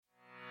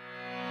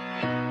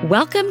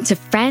Welcome to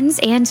Friends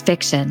and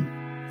Fiction.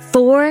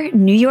 4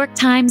 New York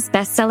Times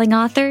bestselling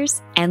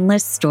authors,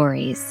 endless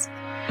stories.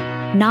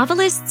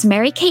 Novelists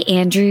Mary Kay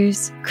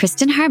Andrews,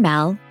 Kristen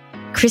Harmel,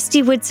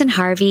 Christy Woodson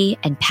Harvey,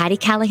 and Patty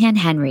Callahan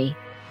Henry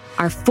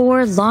are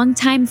 4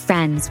 longtime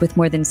friends with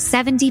more than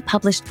 70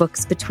 published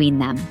books between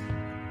them.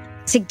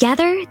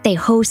 Together, they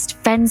host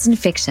Friends and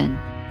Fiction,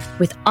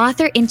 with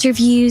author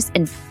interviews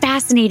and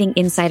fascinating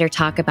insider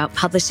talk about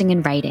publishing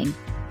and writing,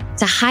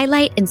 to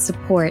highlight and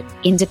support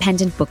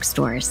independent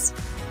bookstores.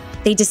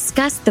 They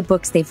discuss the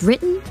books they've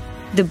written,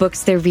 the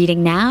books they're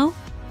reading now,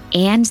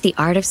 and the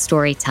art of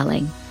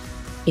storytelling.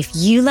 If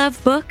you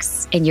love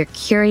books and you're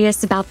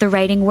curious about the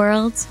writing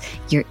world,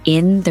 you're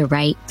in the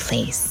right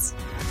place.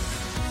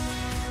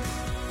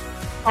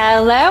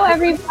 Hello,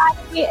 everybody.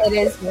 It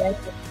is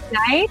Wednesday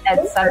night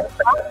at 7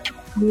 o'clock.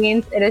 It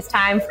means it is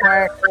time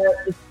for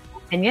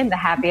Opinion, the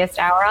happiest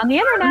hour on the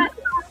internet.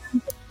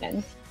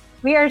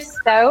 We are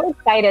so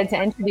excited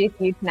to introduce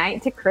you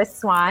tonight to Chris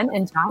Swan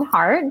and John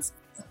Hart.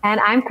 And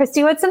I'm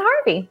Christy Woodson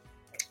Harvey.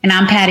 And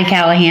I'm Patty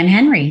Callahan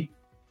Henry.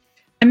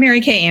 I'm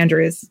Mary Kay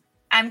Andrews.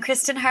 I'm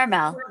Kristen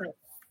Harmel.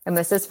 And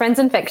this is Friends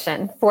and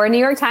Fiction, 4 New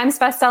York Times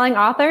bestselling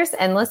authors,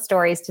 endless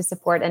stories to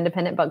support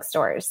independent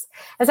bookstores.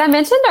 As I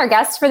mentioned, our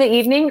guests for the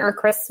evening are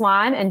Chris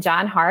Swan and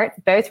John Hart,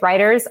 both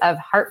writers of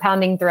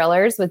heart-pounding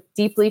thrillers with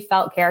deeply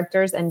felt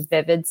characters and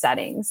vivid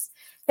settings.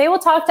 They will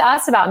talk to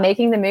us about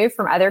making the move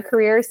from other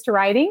careers to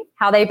writing,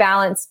 how they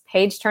balance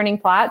page-turning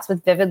plots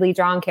with vividly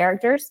drawn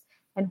characters,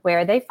 and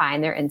where they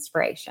find their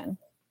inspiration.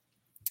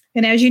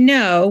 And as you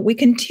know, we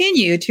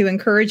continue to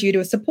encourage you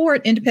to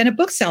support independent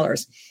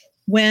booksellers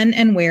when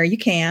and where you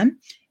can.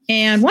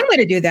 And one way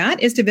to do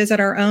that is to visit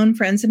our own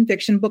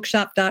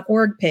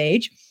friendsandfictionbookshop.org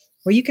page,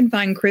 where you can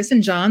find Chris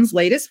and John's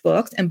latest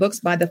books and books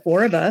by the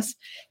 4 of us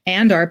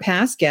and our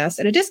past guests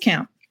at a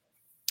discount.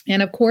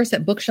 And of course,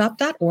 at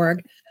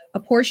bookshop.org, a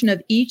portion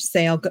of each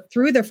sale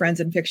through the Friends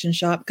and Fiction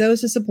shop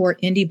goes to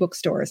support indie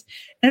bookstores.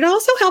 And it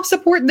also helps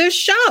support this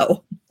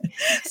show.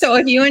 So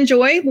if you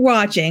enjoy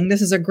watching,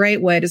 this is a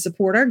great way to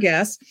support our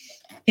guests,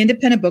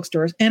 independent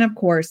bookstores, and of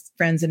course,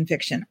 Friends and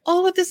Fiction,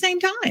 all at the same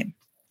time.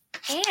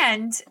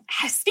 And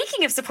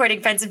speaking of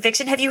supporting Friends and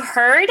Fiction, have you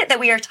heard that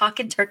we are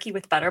talking turkey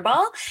with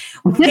Butterball?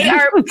 They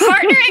are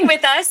partnering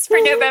with us for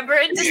November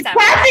and December.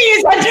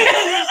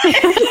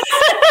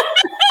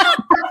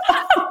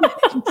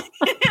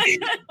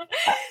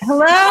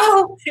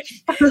 Hello.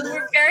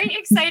 We're very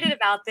excited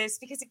about this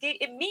because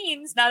it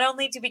means not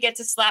only do we get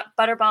to slap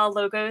Butterball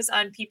logos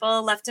on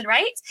people left and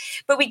right,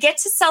 but we get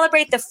to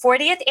celebrate the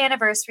 40th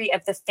anniversary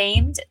of the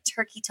famed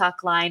Turkey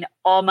Talk line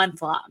all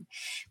month long.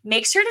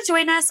 Make sure to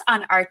join us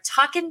on our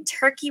Talkin'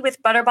 Turkey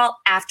with Butterball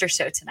after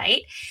show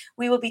tonight.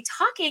 We will be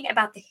talking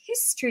about the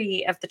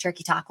history of the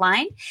Turkey Talk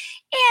line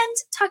and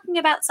talking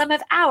about some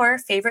of our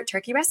favorite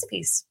turkey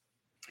recipes.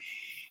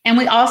 And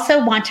we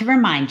also want to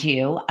remind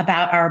you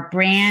about our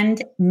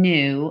brand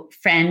new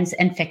Friends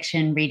and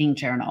Fiction reading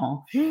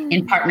journal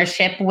in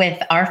partnership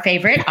with our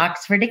favorite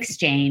Oxford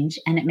Exchange.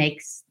 And it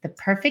makes the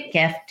perfect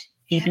gift,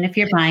 even if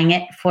you're buying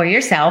it for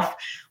yourself.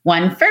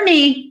 One for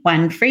me,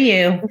 one for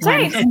you, That's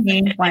right. one for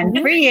me,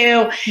 one for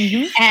you.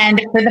 Mm-hmm.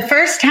 And for the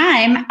first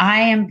time,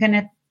 I am going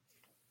to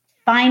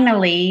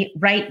finally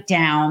write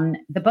down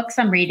the books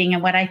I'm reading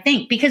and what I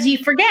think, because you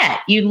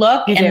forget, you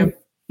look and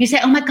you say,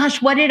 oh my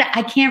gosh,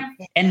 I can't.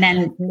 And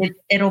then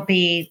it'll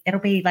be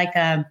like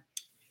a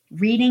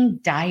reading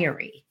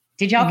diary.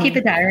 Did y'all keep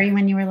a diary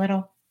when you were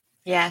little?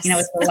 Yes. You know,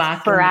 it's the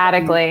lock.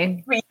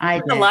 Sporadically. I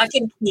did. The lock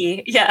and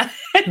key. Yeah.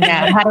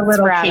 Yeah. I had a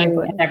little key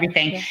and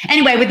everything. Yeah.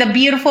 Anyway, with a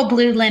beautiful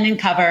blue linen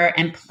cover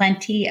and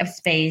plenty of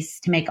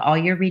space to make all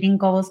your reading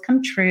goals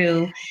come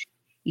true,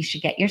 you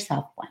should get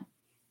yourself one.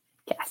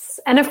 Yes.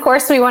 And of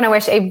course, we want to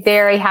wish a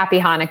very happy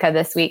Hanukkah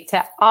this week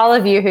to all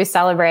of you who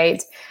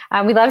celebrate.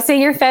 We love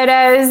seeing your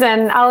photos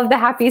and all of the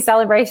happy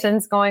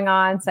celebrations going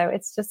on. So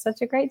it's just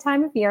such a great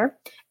time of year.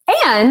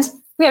 And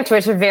we have to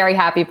wish a very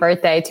happy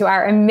birthday to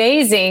our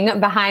amazing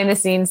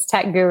behind-the-scenes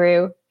tech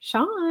guru,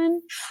 Sean.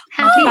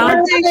 Happy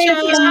birthday,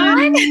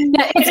 Sean.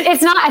 No,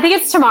 it's not. I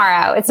think it's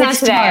tomorrow. It's not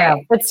today.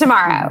 Tomorrow. It's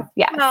tomorrow.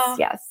 Yes. Oh.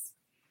 Yes.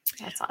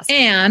 That's awesome.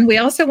 And we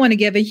also want to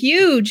give a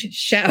huge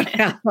shout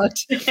out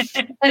and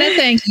a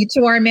thank you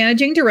to our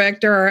managing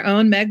director, our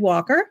own Meg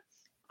Walker,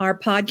 our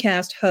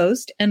podcast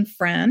host and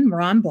friend,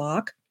 Ron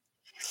Block,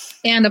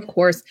 and of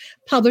course,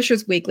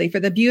 Publishers Weekly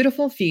for the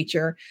beautiful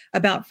feature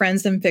about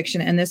Friends and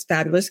Fiction and this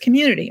fabulous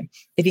community.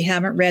 If you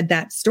haven't read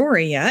that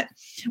story yet,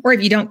 or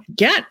if you don't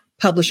get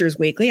Publishers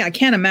Weekly, I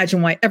can't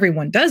imagine why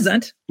everyone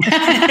doesn't.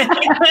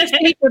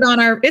 It's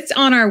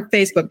on our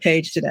Facebook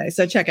page today,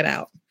 so check it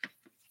out.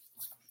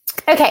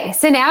 Okay,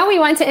 so now we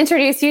want to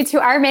introduce you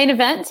to our main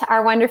event,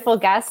 our wonderful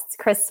guests,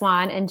 Chris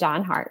Swan and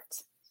John Hart.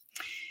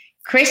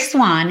 Chris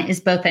Swan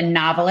is both a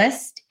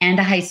novelist and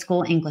a high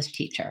school English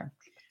teacher.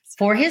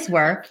 For his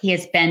work, he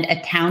has been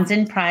a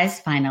Townsend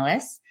Prize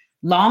finalist,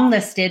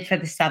 longlisted for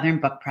the Southern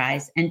Book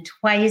Prize, and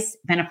twice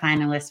been a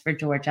finalist for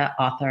Georgia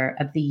Author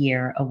of the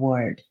Year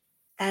Award.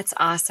 That's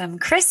awesome.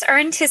 Chris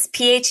earned his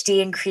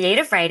PhD in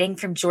creative writing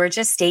from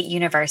Georgia State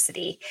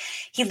University.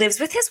 He lives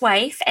with his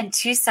wife and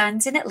 2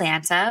 sons in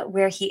Atlanta,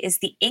 where he is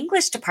the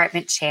English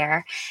department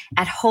chair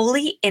at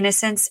Holy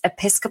Innocents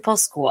Episcopal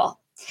School.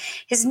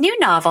 His new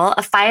novel,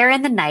 A Fire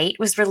in the Night,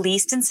 was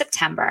released in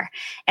September,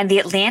 and the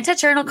Atlanta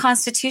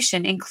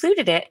Journal-Constitution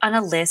included it on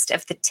a list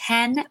of the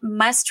 10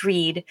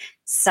 must-read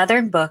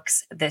Southern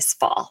books this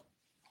fall.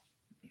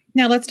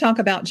 Now let's talk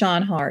about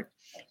John Hart.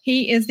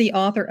 He is the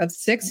author of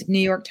 6 New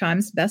York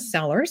Times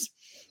bestsellers,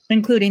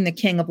 including The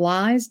King of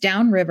Lies,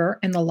 Downriver,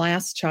 and The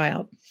Last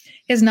Child.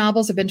 His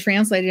novels have been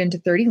translated into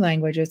 30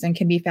 languages and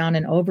can be found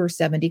in over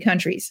 70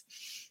 countries.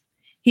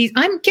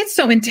 I get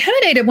so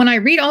intimidated when I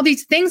read all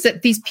these things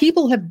that these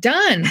people have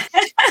done.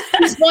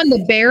 He's won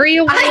the Barry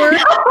Award.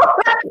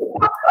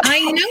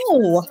 I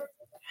know.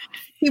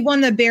 He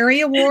won the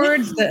Barry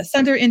Award, the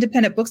Southern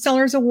Independent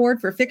Booksellers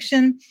Award for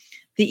fiction,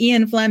 the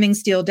Ian Fleming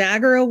Steel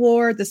Dagger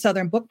Award, the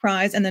Southern Book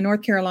Prize, and the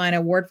North Carolina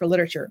Award for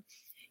Literature.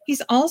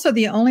 He's also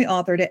the only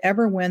author to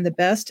ever win the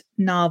Best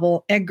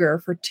Novel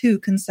Edgar for 2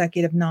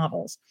 consecutive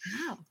novels.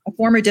 Wow. A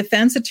former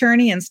defense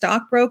attorney and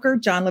stockbroker,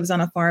 John lives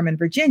on a farm in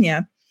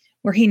Virginia,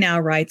 where he now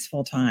writes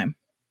full-time.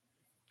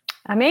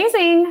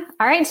 Amazing.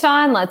 All right,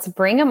 Sean, let's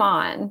bring him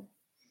on.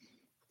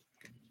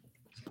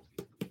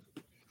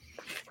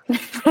 Like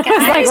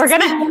we're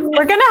gonna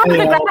have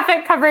the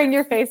graphic covering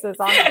your faces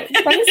all night.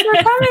 Thanks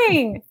for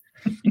coming.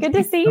 Good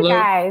to see you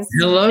guys.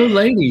 Hello,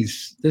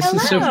 ladies. This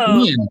is so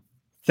fun.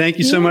 Thank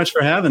you so much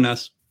for having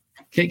us.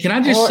 Can I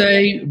just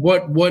say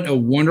what a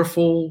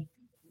wonderful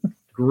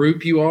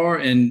group you are,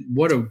 and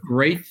what a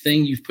great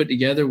thing you've put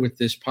together with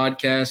this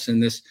podcast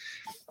and this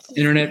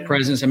internet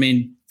presence. I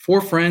mean, 4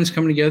 friends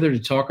coming together to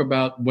talk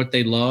about what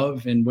they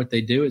love and what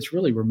they do. It's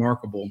really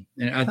remarkable.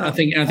 And I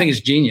think it's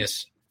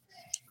genius.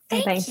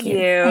 Thank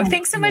you.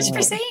 Thanks so much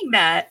for saying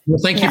that. Well,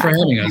 thank you for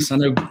having us. I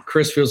know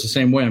Chris feels the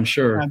same way, I'm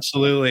sure.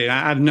 Absolutely.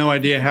 I have no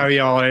idea how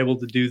y'all are able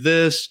to do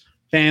this.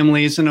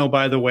 Families, and oh,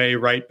 by the way,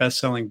 write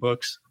best-selling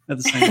books at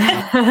the same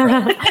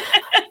time.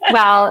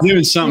 Well,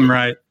 doing something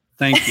right.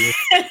 Thank you.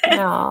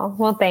 Oh,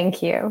 well,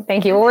 thank you.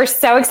 Thank you. Well, we're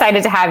so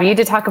excited to have you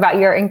to talk about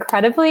your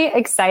incredibly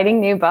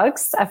exciting new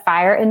books, A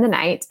Fire in the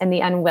Night and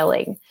The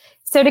Unwilling.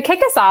 So to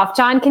kick us off,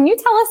 John, can you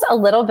tell us a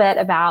little bit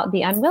about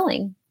The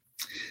Unwilling?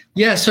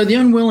 Yeah, so The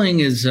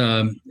Unwilling is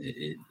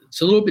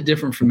it's a little bit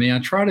different for me. I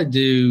try to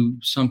do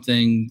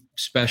something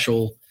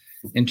special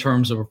in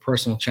terms of a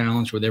personal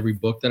challenge with every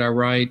book that I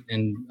write.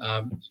 And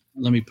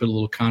let me put a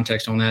little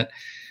context on that.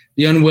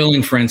 The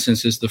Unwilling, for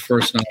instance, is the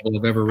first novel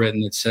I've ever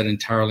written that's set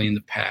entirely in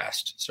the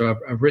past. So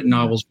I've written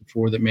novels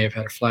before that may have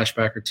had a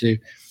flashback or two,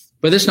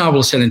 but this novel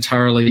is set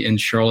entirely in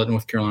Charlotte,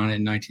 North Carolina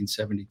in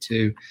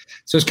 1972.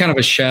 So it's kind of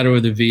a shadow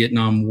of the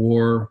Vietnam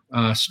War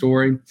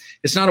story.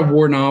 It's not a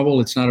war novel.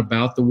 It's not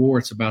about the war.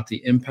 It's about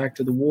the impact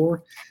of the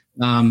war.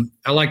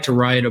 I like to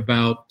write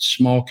about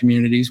small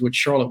communities, which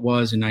Charlotte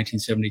was in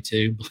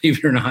 1972, believe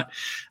it or not,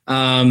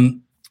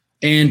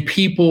 and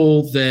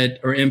people that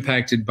are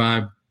impacted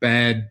by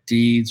bad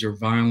deeds or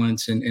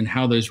violence, and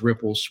how those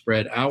ripples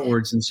spread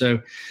outwards. And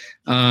so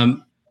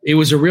it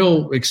was a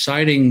real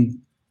exciting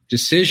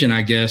decision,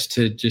 I guess,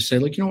 to just say,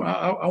 look,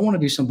 I want to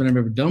do something I've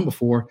never done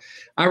before.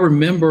 I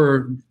remember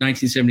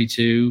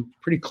 1972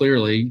 pretty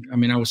clearly. I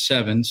mean, I was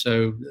 7,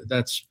 so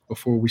that's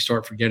before we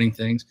start forgetting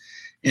things.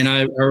 And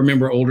I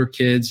remember older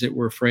kids that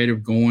were afraid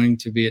of going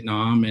to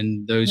Vietnam,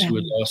 and those who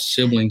had lost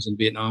siblings in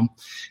Vietnam.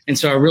 And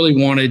so I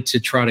really wanted to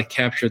try to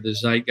capture the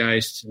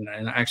zeitgeist, and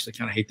I actually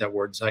kind of hate that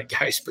word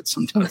zeitgeist, but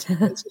sometimes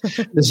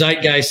the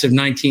zeitgeist of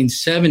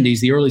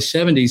 1970s, the early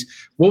 70s,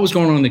 what was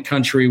going on in the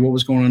country, what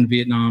was going on in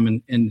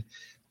Vietnam,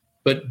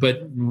 but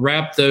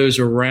wrap those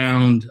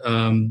around,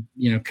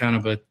 kind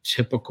of a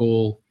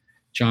typical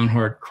John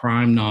Hart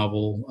crime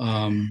novel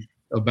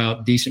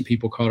about decent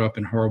people caught up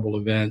in horrible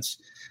events.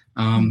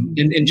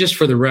 And just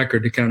for the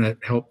record, to kind of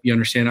help you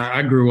understand,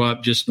 I grew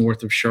up just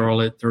north of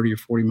Charlotte, 30 or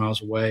 40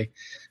 miles away.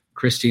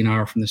 Christy and I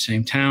are from the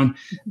same town.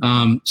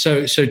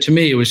 So to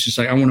me, it was just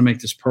like, I want to make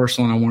this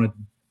personal, and I want to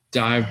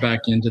dive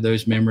back into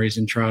those memories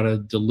and try to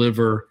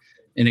deliver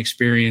an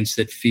experience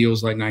that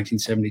feels like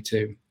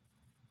 1972.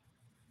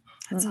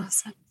 That's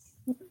awesome.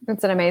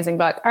 It's an amazing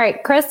book. All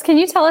right, Chris, can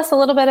you tell us a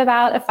little bit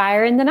about A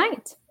Fire in the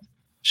Night?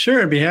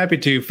 Sure, I'd be happy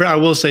to. I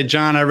will say,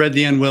 John, I read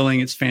The Unwilling.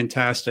 It's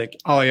fantastic.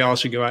 All y'all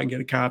should go out and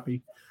get a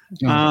copy.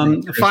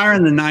 Fire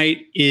in the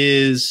Night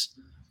is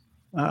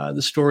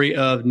the story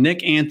of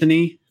Nick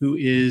Anthony, who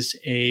is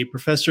a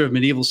professor of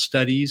medieval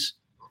studies,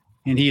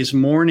 and he is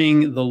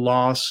mourning the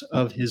loss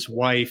of his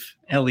wife,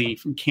 Ellie,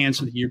 from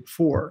cancer the year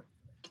before.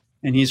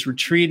 And he's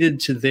retreated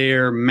to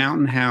their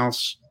mountain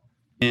house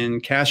in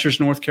Casters,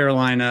 North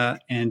Carolina,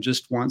 and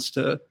just wants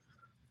to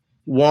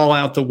wall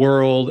out the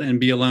world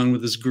and be alone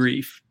with his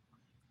grief.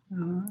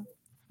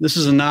 This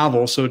is a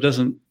novel, so it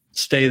doesn't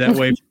stay that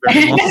way for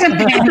very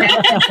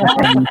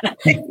long.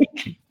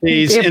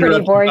 He's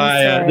interrupted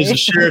by there's a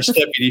sheriff's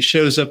deputy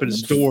shows up at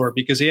his door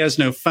because he has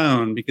no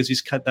phone, because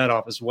he's cut that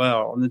off as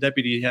well. And the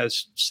deputy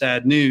has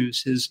sad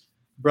news. His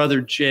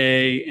brother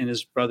Jay and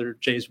his brother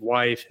Jay's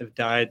wife have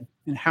died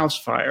in a house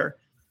fire.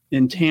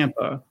 in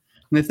Tampa, and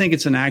they think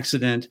it's an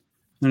accident,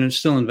 and they're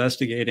still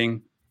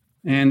investigating.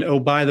 And oh,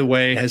 by the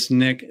way, has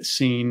Nick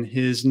seen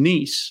his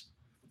niece?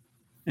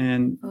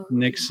 And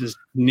Nick's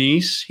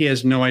niece, he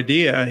has no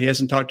idea. He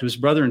hasn't talked to his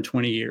brother in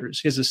 20 years.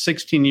 He has a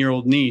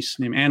 16-year-old niece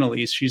named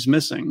Annalise. She's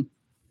missing.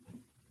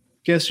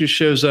 Guess who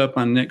shows up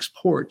on Nick's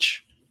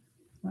porch?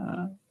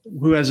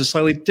 Who has a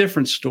slightly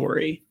different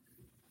story.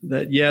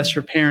 That yes,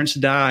 her parents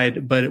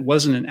died, but it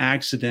wasn't an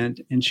accident.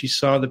 And she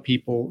saw the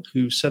people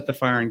who set the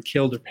fire and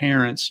killed her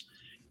parents.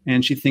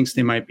 And she thinks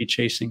they might be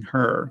chasing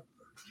her.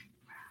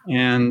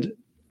 And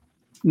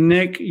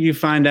Nick, you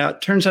find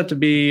out, turns out to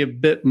be a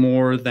bit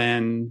more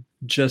than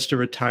just a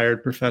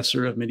retired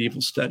professor of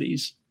medieval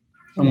studies.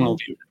 I'm going to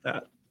leave it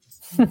at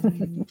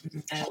that.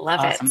 I love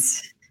it.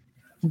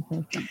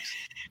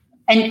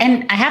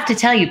 And I have to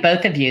tell you,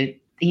 both of you,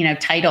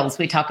 titles,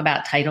 we talk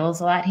about titles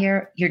a lot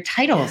here. Your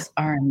titles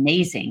are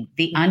amazing.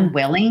 The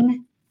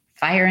Unwilling,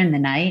 Fire in the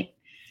Night.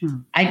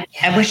 I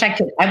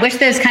wish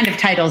those kind of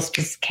titles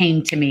just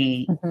came to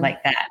me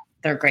like that.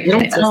 They're great.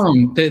 They don't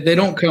come. They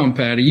don't come,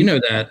 Patty. You know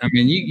that. I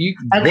mean, you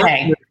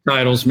okay. Work with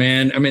titles,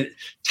 man. I mean,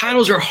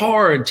 titles are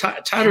hard.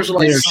 Titles are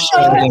like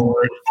so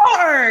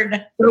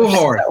hard. So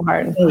hard.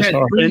 I had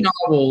 3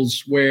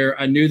 novels where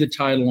I knew the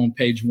title on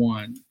page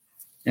 1,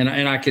 and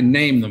I can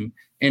name them.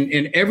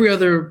 And every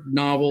other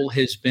novel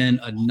has been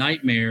a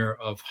nightmare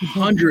of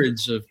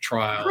hundreds of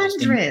trials,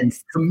 and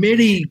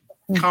committee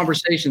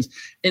conversations.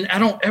 And I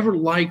don't ever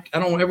want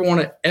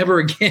to ever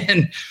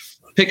again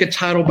pick a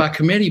title by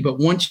committee. But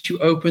once you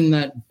open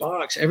that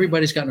box,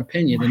 everybody's got an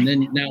opinion. And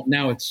then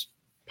now it's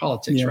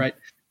politics, right?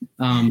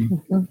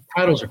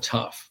 Titles are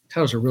tough.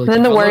 Titles are really tough.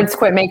 Then the words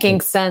quit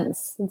making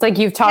sense. It's like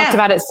you've talked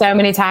about it so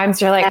many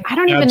times. You're like, I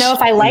don't even know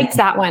if I liked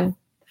that one.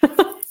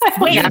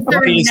 Wait, is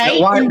there a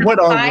night in the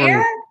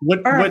fire?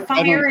 Or a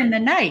fire in the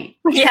night?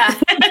 Yeah.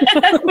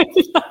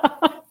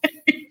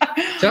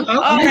 So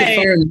I think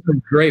Fire in the Night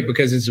is great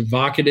because it's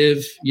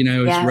evocative,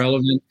 it's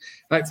relevant.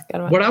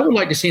 What I would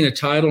like to see in a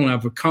title, and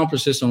I've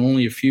accomplished this on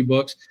only a few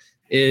books,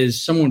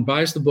 is someone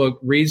buys the book,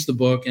 reads the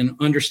book, and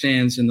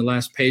understands in the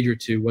last page or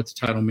two what the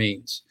title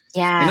means.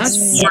 Yeah. And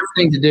that's a hard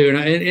thing to do.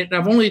 And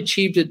I've only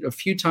achieved it a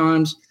few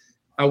times.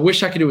 I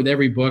wish I could do it with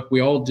every book.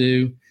 We all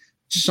do.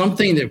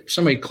 Something that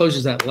somebody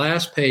closes that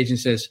last page and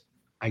says,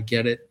 I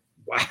get it.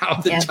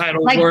 Wow, the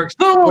title works.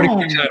 Boom. What a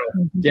good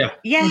title. Yeah.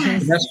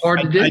 Yes. That's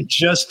hard to do. I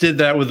just did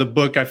that with a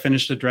book I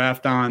finished a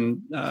draft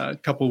on a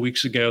couple of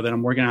weeks ago that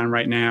I'm working on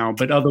right now.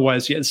 But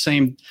otherwise,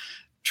 same,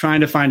 trying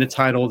to find a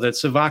title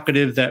that's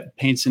evocative, that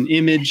paints an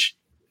image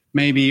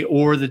maybe,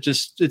 or that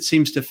just, it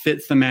seems to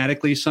fit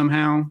thematically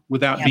somehow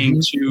without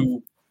being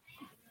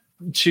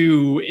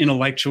too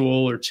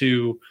intellectual or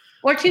too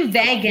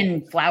vague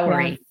and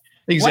flowery.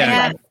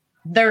 Exactly.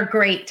 They're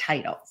great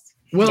titles.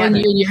 Well, and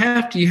you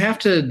have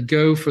to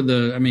go for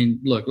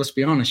look, let's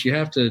be honest. You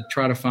have to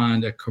try to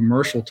find a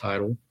commercial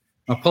title.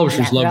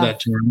 Publishers love that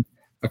term,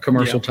 a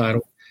commercial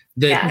title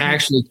that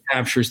actually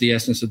captures the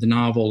essence of the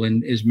novel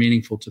and is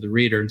meaningful to the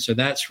reader. And so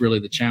that's really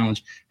the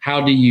challenge. How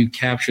do you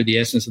capture the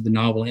essence of the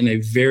novel in a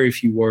very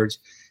few words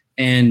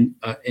and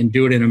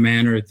do it in a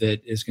manner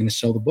that is going to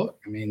sell the book?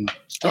 I mean,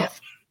 it's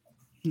tough.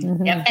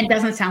 And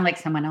doesn't sound like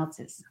someone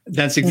else's.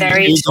 That's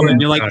exactly true. And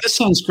you're like, this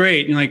sounds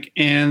great. And you're like,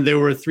 and there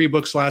were 3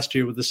 books last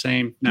year with the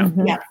same. No.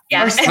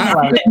 I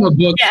read a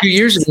book 2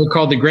 years ago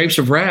called The Grapes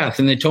of Wrath,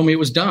 and they told me it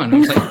was done. I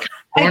was like,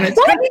 darn it.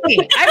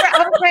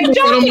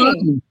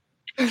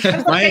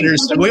 My editor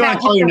said, we want to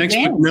call your next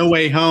book No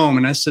Way Home.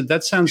 And I said,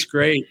 that sounds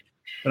great.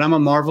 But I'm a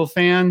Marvel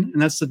fan,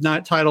 and that's the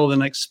title of the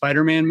next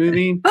Spider-Man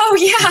movie. Oh,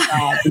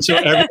 yeah. And so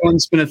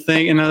everyone's going to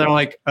think, and they're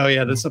like, oh,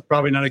 yeah, this is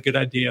probably not a good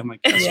idea. I'm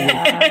like,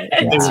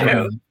 that's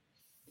true.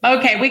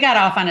 Okay, we got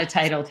off on a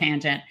title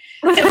tangent.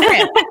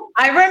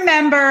 I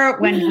remember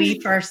when we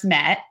first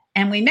met,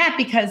 and we met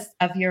because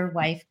of your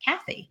wife,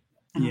 Kathy.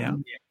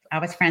 I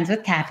was friends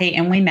with Kathy,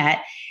 and we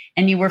met,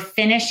 and you were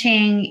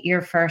finishing your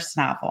first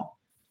novel,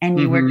 and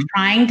you were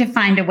trying to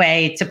find a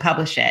way to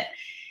publish it.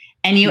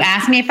 And you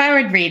asked me if I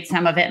would read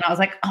some of it. And I was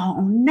like, oh,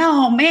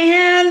 no,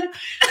 man.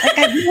 Like,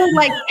 I really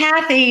like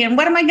Kathy. And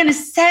what am I going to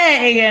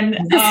say? And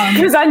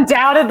because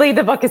undoubtedly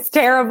the book is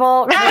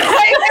terrible.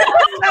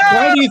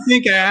 Why do you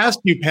think I asked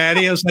you,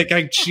 Patty? I was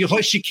like,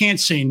 she can't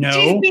say no.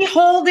 She's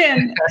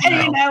beholden,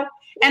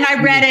 And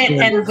I read it.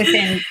 And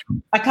within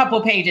a couple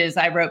of pages,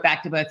 I wrote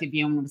back to both of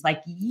you and was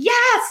like,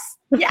 yes.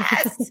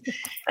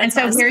 And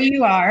so here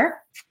you are.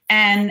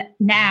 And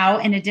now,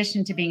 in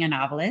addition to being a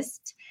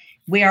novelist,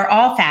 we are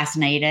all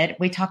fascinated.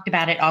 We talked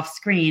about it off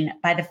screen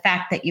by the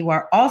fact that you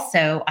are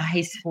also a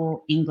high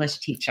school English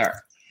teacher.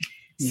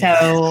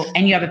 So,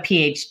 and you have a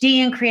PhD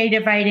in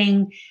creative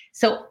writing.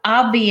 So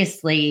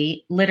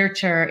obviously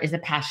literature is a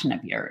passion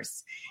of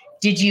yours.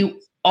 Did you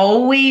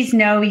always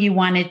know you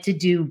wanted to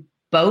do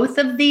both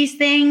of these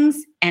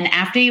things? And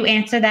after you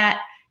answer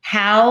that,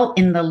 how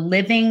in the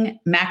living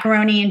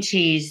macaroni and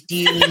cheese do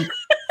you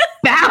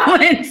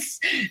balance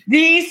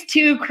these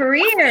 2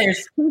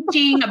 careers,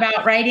 teaching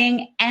about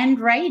writing and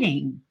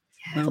writing?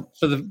 Well,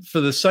 for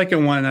the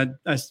second one,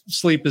 I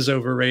sleep is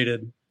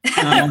overrated.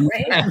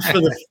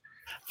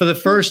 For For the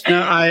first,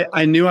 no,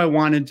 I knew I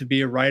wanted to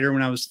be a writer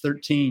when I was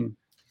 13.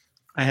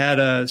 I had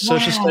a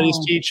social studies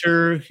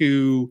teacher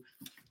who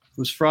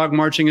was frog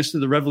marching us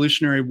through the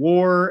Revolutionary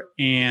War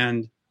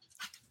and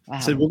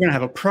said, we're going to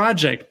have a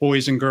project,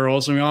 boys and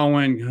girls. And we all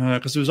went,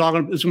 because it was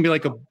going to be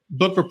like a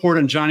book report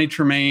on Johnny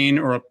Tremaine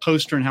or a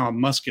poster on how a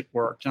musket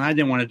worked. And I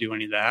didn't want to do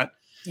any of that.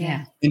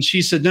 Yeah. And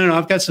she said, no,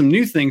 I've got some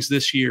new things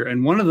this year.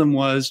 And one of them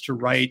was to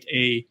write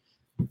a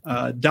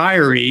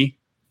diary.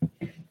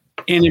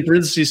 And in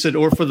parentheses said,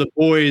 or for the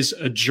boys,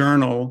 a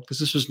journal, because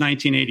this was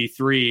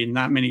 1983 and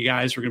not many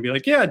guys were going to be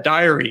like, yeah,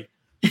 diary.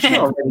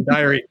 I'll write a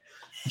diary.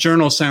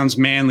 Journal sounds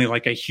manly,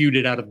 like I hewed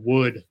it out of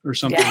wood or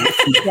something.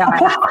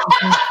 Yeah.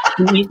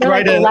 You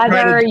like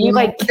leather, you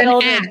like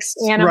killed an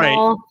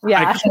animal. Right.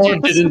 Yeah. I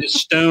carved it into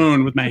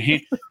stone with my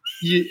hand.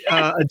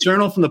 A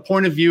journal from the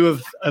point of view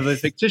of a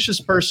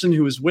fictitious person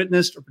who has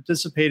witnessed or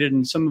participated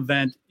in some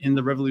event in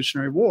the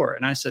Revolutionary War.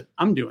 And I said,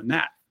 I'm doing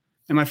that.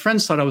 And my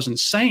friends thought I was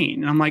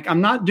insane. And I'm like,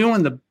 I'm not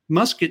doing the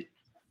musket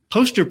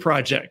poster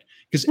project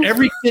because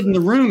every kid in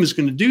the room is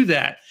going to do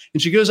that.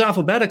 And she goes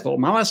alphabetical.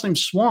 My last name's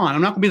Swan.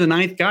 I'm not going to be the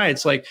ninth guy.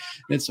 It's like,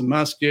 it's a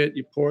musket.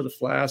 You pour the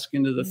flask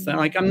into the thing.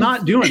 Like, I'm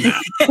not doing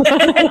that.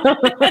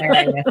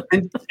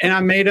 and I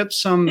made up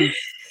some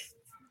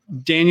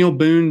Daniel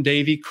Boone,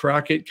 Davy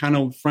Crockett kind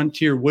of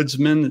frontier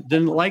woodsman that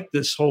didn't like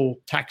this whole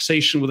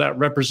taxation without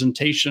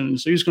representation.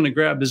 So he was going to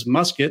grab his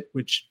musket,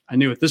 which I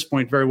knew at this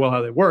point very well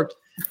how they worked.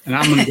 And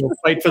I'm going to go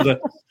fight for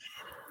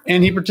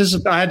and he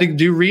participated. I had to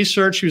do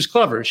research. He was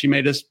clever. We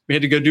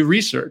had to go do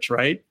research,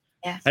 right?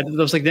 Yeah. I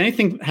was like, did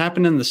anything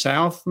happen in the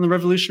South in the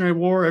Revolutionary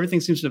War?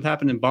 Everything seems to have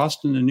happened in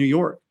Boston and New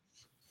York.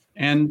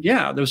 And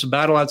yeah, there was a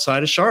battle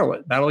outside of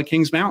Charlotte, Battle of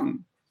Kings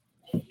Mountain.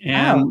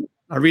 And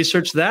I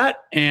researched that.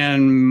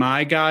 And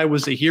my guy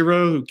was a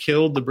hero who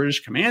killed the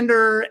British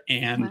commander.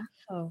 And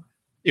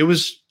it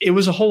was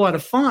a whole lot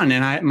of fun.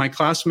 And my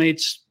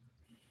classmates,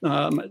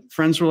 my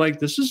friends were like,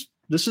 this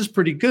is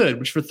pretty good,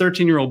 which for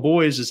 13-year-old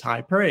boys is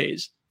high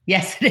praise.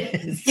 Yes, it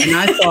is. And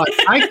I thought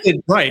I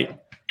could write.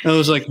 I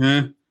was like,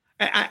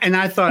 and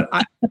I thought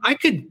I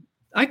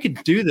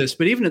could do this,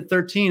 but even at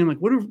 13, I'm like,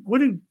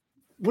 what do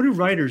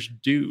writers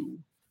do?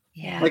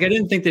 Yeah. Like I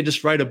didn't think they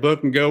just write a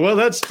book and go, well,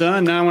 that's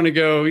done. Now I want to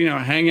go,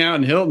 hang out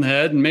in Hilton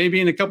Head, and maybe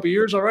in a couple of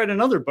years I'll write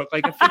another book.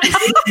 Like wouldn't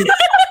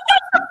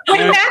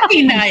that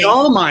be nice?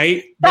 All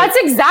might. That's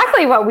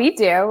exactly what we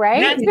do,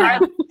 right?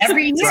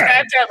 Every year.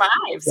 Described our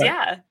lives. Right.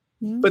 Yeah.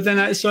 But then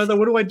I thought,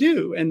 what do I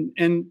do?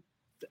 And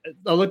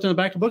I looked in the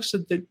back of the book,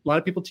 said that a lot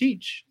of people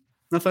teach.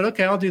 And I thought,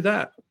 okay, I'll do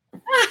that.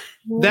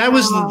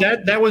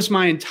 That was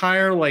my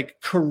entire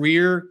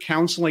career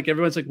counsel. Like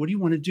everyone's like, what do you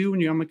want to do?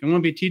 I'm like, I want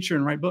to be a teacher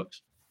and write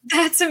books.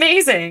 That's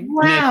amazing.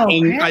 Wow.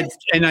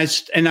 And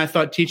I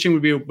thought teaching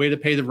would be a way to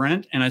pay the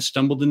rent. And I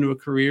stumbled into a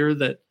career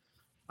that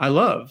I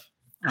love.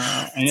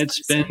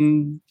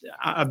 And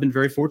I've been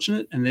very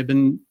fortunate,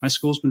 and my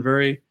school's been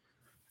very,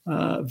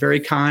 very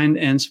kind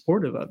and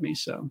supportive of me.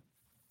 So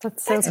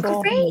that's so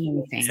cool.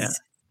 Yeah,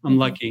 I'm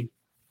lucky.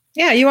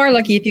 Yeah, you are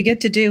lucky if you get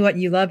to do what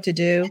you love to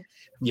do.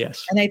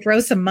 Yes. And they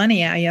throw some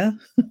money at you.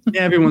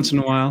 Yeah, every once in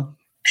a while.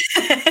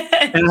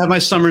 And I have my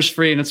summers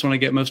free, and it's when I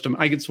get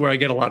it's where I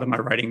get a lot of my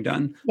writing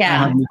done.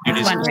 Yeah, I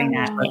was wondering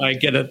that. I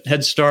get a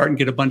head start and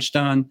get a bunch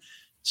done.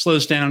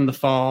 Slows down in the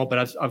fall, but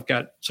I've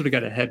got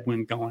a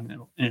headwind going,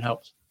 and it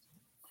helps.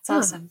 That's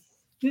awesome.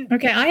 Yeah.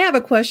 Okay, I have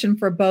a question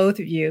for both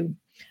of you,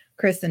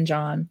 Chris and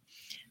John.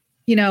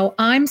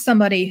 I'm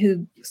somebody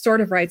who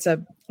sort of writes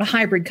a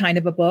hybrid kind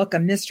of a book, a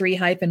mystery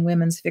 -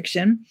 women's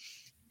fiction.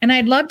 And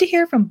I'd love to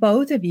hear from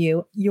both of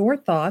you your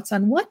thoughts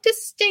on what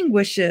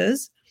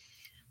distinguishes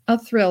a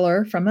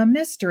thriller from a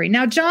mystery.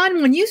 Now,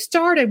 John, when you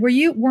started,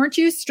 weren't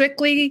you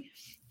strictly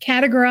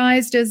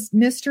categorized as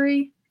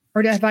mystery,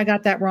 or have I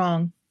got that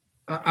wrong?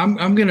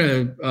 I'm going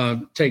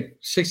to take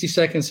 60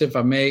 seconds, if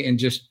I may, and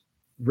just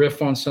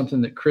riff on something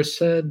that Chris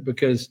said,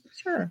 because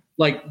sure,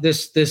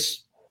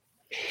 this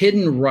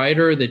hidden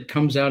writer that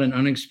comes out in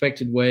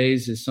unexpected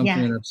ways is something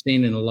that I've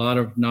seen in a lot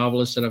of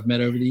novelists that I've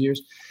met over the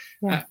years.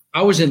 Yeah.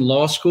 I was in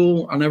law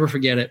school. I'll never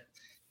forget it.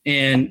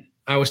 And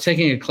I was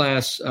taking a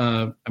class,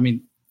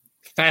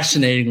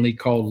 fascinatingly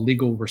called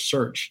legal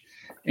research.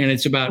 And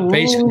it's about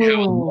basically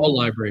how a law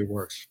library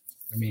works.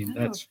 I mean,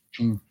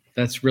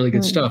 that's really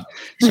good stuff.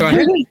 So I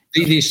had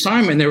the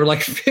assignment, there were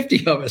like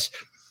 50 of us.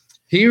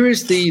 Here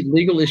is the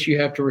legal issue you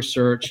have to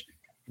research.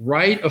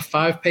 Write a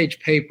 5-page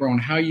paper on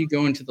how you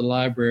go into the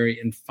library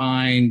and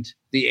find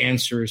the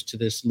answers to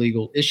this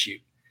legal issue.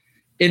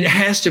 It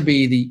has to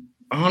be the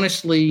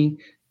honestly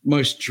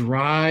most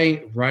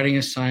dry writing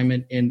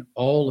assignment in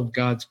all of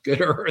God's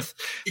good earth.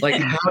 Like,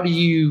 how do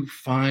you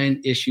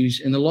find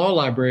issues in the law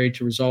library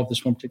to resolve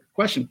this one particular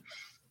question?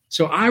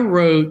 So I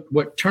wrote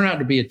what turned out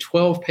to be a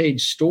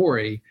 12-page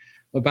story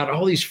about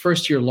all these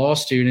first-year law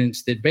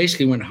students that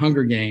basically went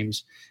Hunger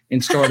Games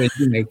and started,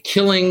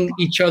 killing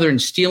each other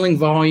and stealing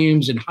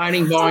volumes and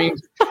hiding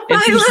volumes.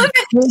 And it was a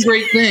whole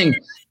great thing.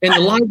 And the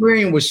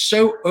librarian was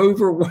so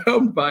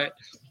overwhelmed by it.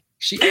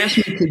 She asked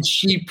me, could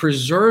she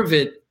preserve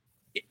it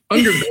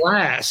under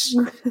glass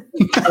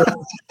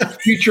for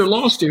future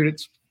law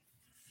students?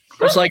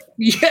 I was like,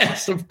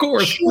 yes, of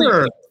course.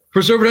 Sure.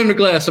 Preserve it under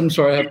glass. I'm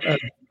sorry, I have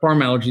farm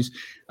allergies.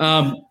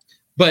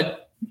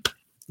 But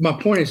my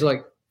point is,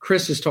 like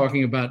Chris is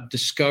talking about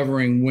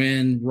discovering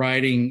when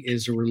writing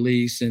is a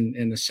release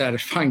and a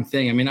satisfying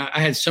thing. I mean, I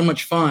had so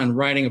much fun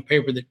writing a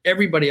paper that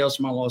everybody else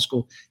in my law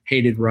school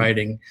hated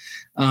writing.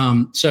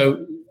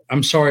 So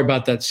I'm sorry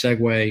about that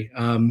segue.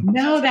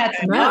 No, that's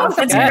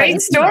a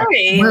great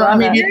story. Well, I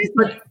mean,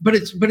 but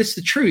it's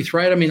the truth,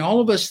 right? I mean,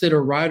 all of us that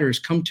are writers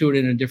come to it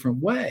in a different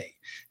way.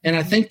 And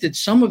I think that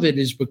some of it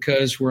is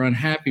because we're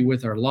unhappy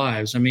with our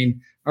lives. I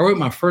mean, I wrote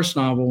my first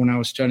novel when I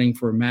was studying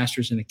for a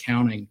master's in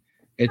accounting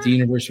at the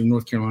University of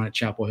North Carolina at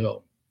Chapel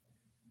Hill.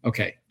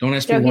 Okay, don't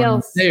ask me why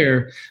I'm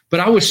there, but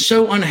I was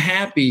so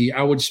unhappy.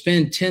 I would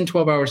spend 10,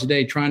 12 hours a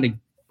day trying to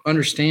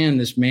understand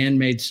this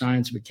man-made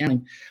science of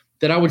accounting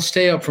that I would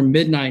stay up from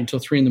midnight until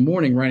 3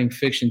 a.m. writing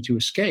fiction to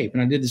escape.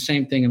 And I did the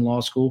same thing in law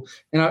school.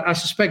 And I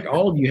suspect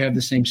all of you have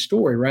the same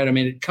story, right? I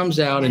mean, it comes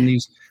out in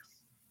these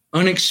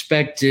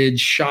unexpected,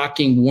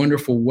 shocking,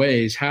 wonderful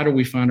ways. How do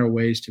we find our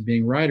ways to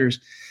being writers?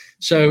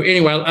 So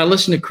anyway, I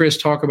listened to Chris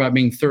talk about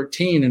being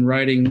 13 and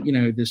writing,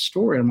 this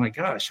story. I'm like,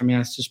 gosh, I mean,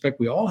 I suspect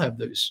we all have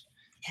those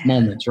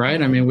moments,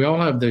 right? I mean, we all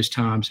have those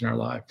times in our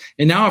life.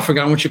 And now I've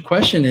forgotten what your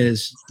question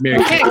is,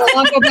 Mary. Okay, well,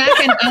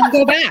 I'll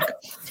go back.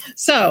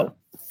 So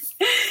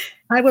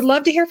I would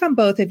love to hear from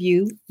both of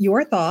you,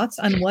 your thoughts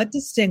on what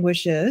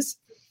distinguishes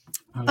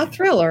a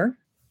thriller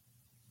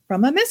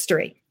from a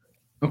mystery.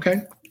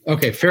 Okay,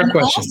 fair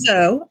question.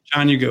 Also,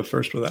 John, you go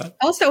first with that.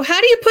 Also, how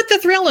do you put the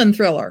thrill in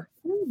thriller?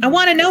 I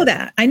want to know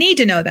that. I need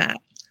to know that.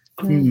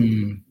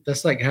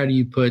 That's like, how do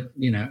you put,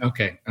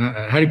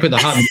 how do you put the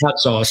hot and hot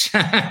sauce?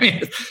 I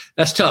mean,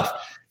 that's tough.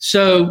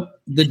 So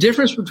the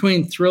difference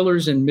between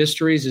thrillers and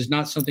mysteries is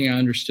not something I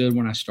understood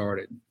when I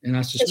started. And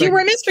I suspect you were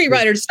a mystery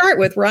writer to start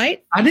with,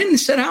 right? I didn't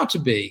set out to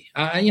be.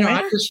 I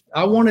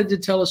wanted to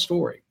tell a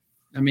story.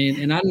 I mean,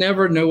 and I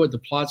never know what the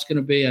plot's going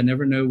to be. I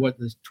never know what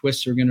the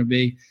twists are going to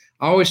be.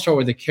 I always start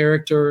with a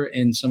character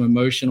and some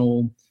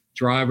emotional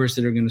drivers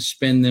that are going to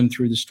spin them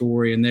through the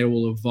story, and they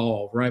will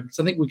evolve, right?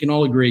 So I think we can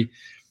all agree.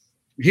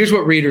 Here's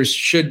what readers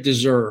should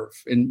deserve,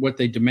 and what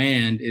they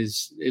demand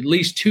is at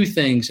least two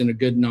things in a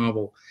good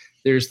novel.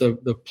 There's the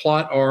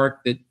plot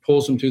arc that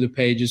pulls them through the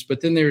pages,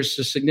 but then there's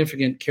a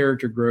significant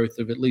character growth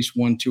of at least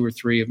 1, 2, or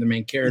 3 of the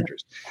main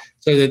characters,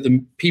 so that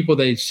the people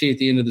they see at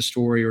the end of the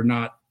story are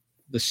not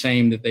the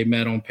same that they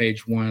met on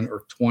page 1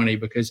 or 20,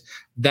 because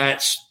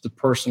that's the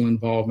personal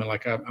involvement.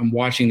 Like I'm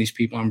watching these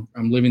people,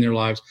 I'm living their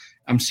lives,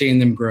 I'm seeing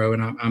them grow,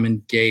 and I'm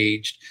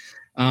engaged.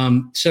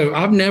 So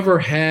I've never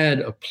had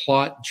a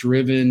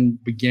plot-driven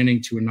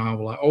beginning to a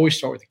novel. I always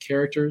start with the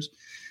characters.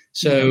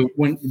 So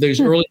when those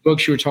early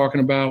books you were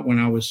talking about, when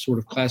I was sort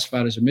of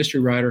classified as a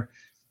mystery writer,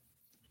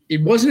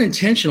 it wasn't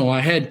intentional. I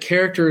had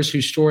characters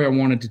whose story I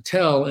wanted to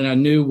tell, and I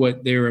knew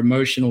what their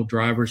emotional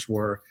drivers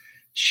were: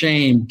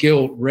 shame,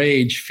 guilt,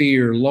 rage,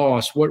 fear,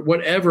 loss,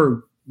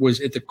 whatever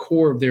was at the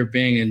core of their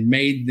being and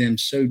made them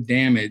so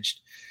damaged,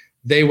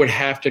 they would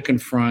have to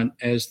confront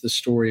as the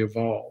story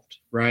evolved,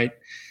 right?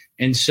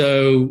 And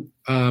so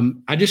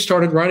I just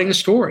started writing a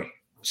story.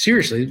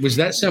 Seriously, it was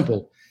that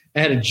simple. I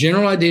had a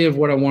general idea of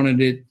what I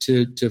wanted it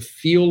to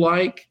feel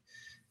like,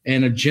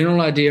 and a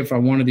general idea if I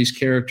wanted these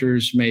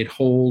characters made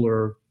whole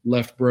or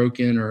left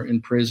broken or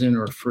in prison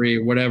or free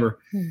or whatever.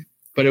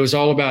 But it was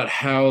all about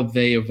how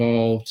they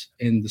evolved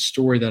and the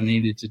story that I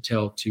needed to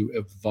tell to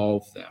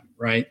evolve them,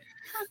 right?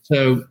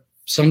 So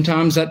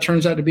sometimes that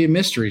turns out to be a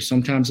mystery.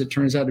 Sometimes it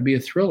turns out to be a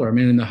thriller. I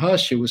mean, in The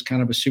Hush, it was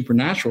kind of a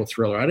supernatural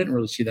thriller. I didn't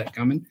really see that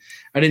coming.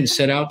 I didn't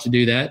set out to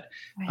do that.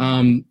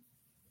 Right.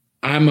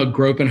 I'm a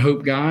grope and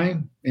hope guy,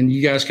 and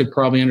you guys could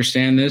probably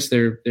understand this.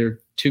 There are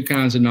two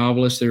kinds of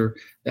novelists. There are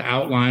the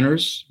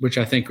outliners, which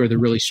I think are the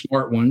really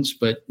smart ones,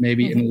 but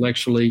maybe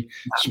intellectually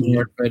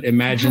smart, but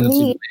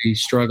imaginatively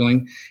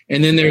struggling.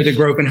 And then there are the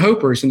grope and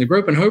hopers, and the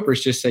grope and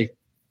hopers just say,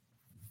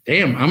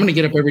 damn, I'm going to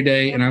get up every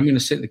day and I'm going to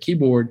sit at the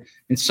keyboard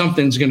and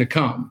something's going to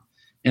come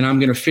and I'm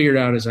going to figure it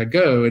out as I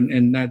go.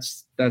 And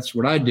that's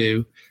what I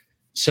do.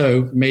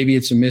 So maybe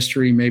it's a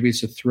mystery, maybe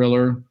it's a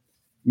thriller,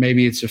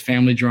 maybe it's a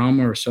family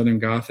drama or Southern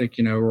Gothic,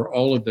 or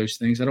all of those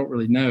things. I don't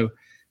really know.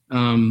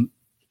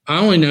 I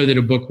only know that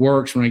a book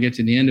works when I get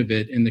to the end of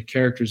it and the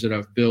characters that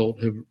I've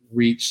built have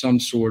reached some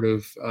sort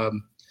of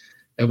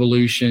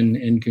evolution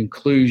and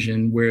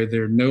conclusion where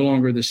they're no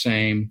longer the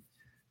same.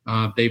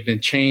 They've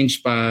been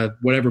changed by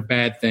whatever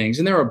bad things,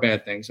 and there are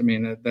bad things. I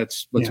mean,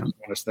 let's be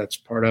honest, that's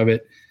part of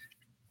it.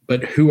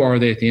 But who are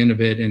they at the end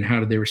of it, and how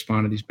do they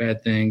respond to these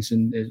bad things,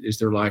 and is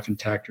their life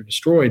intact or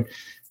destroyed?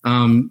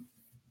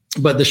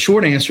 But the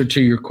short answer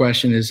to your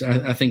question is,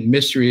 I think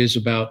mystery is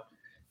about,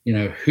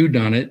 who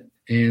done it,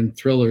 and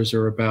thrillers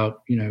are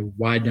about,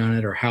 why done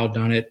it or how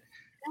done it,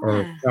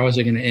 or how is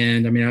it going to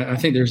end? I mean, I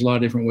think there's a lot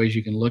of different ways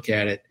you can look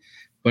at it,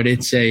 but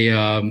it's a,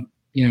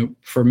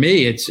 for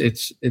me, it's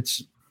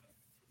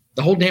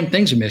the whole damn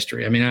thing's a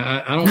mystery. I mean,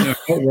 I don't know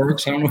how it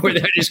works. I don't know where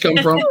that just come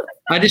from.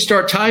 I just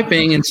start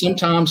typing, and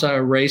sometimes I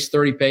erase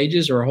 30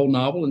 pages or a whole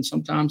novel, and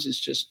sometimes it's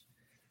just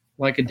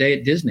like a day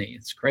at Disney.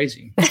 It's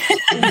crazy.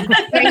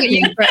 Thank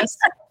you, Chris.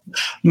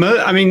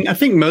 I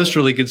think most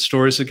really good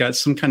stories have got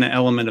some kind of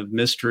element of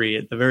mystery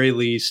at the very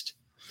least.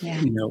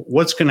 Yeah.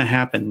 What's going to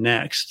happen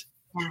next?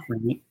 Yeah.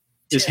 Right?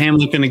 Is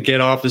Hamlet going to get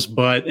off his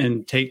butt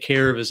and take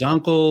care of his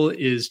uncle?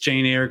 Is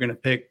Jane Eyre going to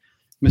pick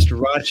Mr.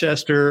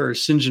 Rochester or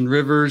St. John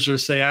Rivers or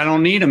say, I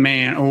don't need a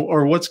man,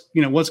 or what's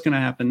going to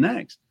happen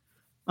next?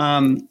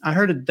 I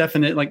heard a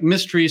definite, like,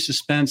 mystery,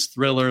 suspense,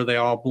 thriller, they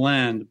all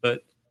blend,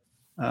 but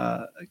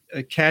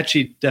a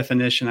catchy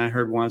definition I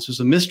heard once was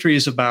a mystery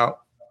is about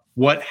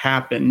what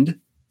happened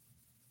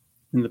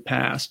in the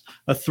past.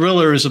 A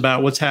thriller is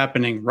about what's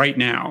happening right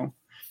now.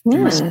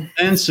 And a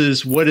suspense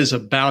is what is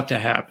about to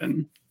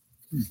happen.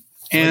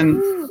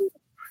 And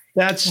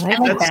that's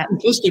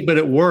simplistic, but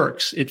it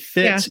works. It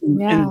fits.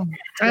 Yeah. And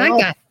I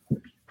like that.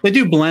 They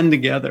do blend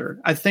together.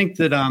 I think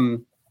that,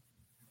 and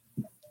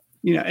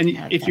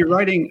if you're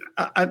writing,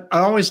 I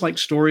always like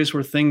stories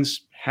where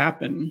things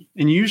happen,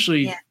 and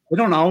usually they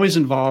don't always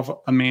involve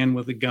a man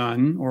with a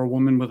gun or a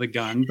woman with a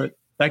gun, but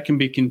that can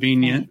be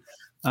convenient.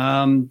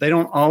 They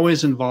don't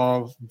always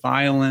involve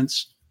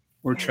violence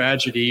or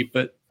tragedy,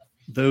 but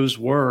those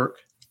work.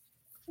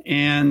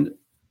 And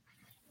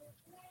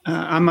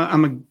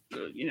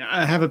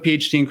I have a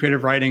PhD in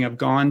creative writing. I've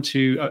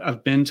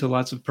been to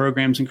lots of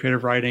programs in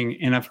creative writing,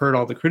 and I've heard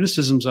all the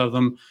criticisms of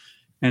them.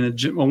 And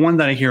one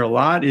that I hear a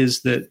lot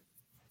is that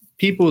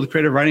people with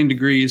creative writing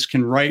degrees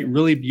can write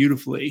really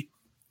beautifully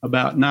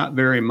about not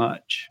very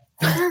much.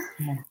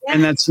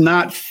 And that's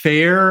not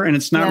fair, and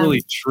it's not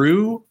really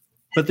true,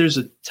 but there's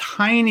a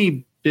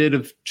tiny bit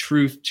of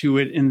truth to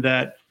it in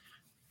that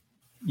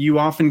you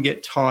often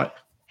get taught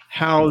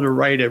how to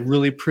write a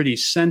really pretty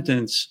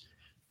sentence.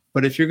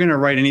 But if you're going to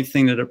write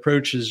anything that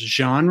approaches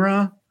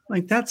genre,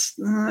 like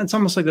it's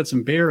almost like that's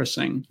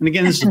embarrassing. And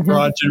again, this is a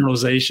broad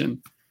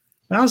generalization.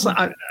 But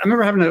I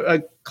remember having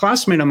a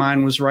classmate of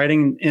mine was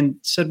writing and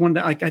said one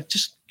day, like, I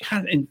just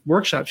kind of in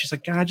workshop, she's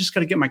like, God, I just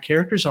got to get my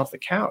characters off the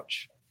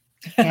couch.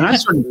 And I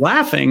started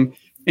laughing,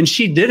 and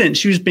she didn't.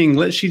 She was being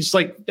lit. She's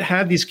like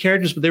had these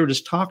characters, but they were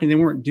just talking. They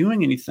weren't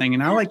doing anything.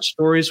 And I like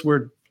stories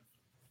where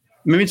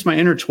maybe it's my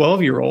inner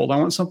 12-year-old. I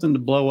want something to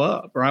blow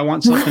up, or I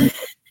want something.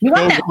 You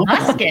want that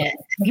musket.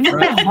 You want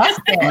that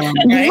musket.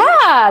 Right?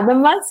 Yeah, the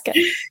musket.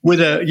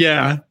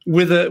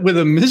 With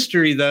a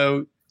mystery,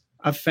 though,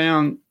 I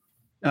found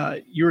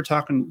you were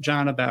talking,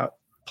 John, about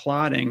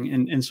plotting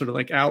and sort of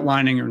like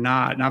outlining or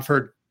not. And I've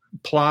heard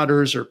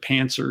plotters or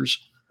pantsers,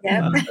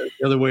 the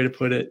other way to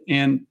put it.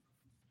 And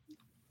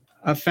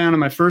I found in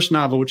my first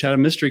novel, which had a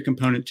mystery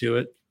component to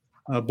it,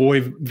 a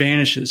boy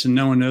vanishes and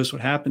no one knows what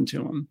happened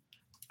to him.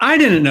 I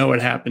didn't know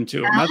what happened to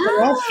him. I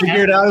thought, I'll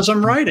figure it out as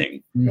I'm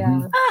writing.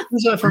 Yeah.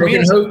 So for me,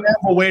 it's a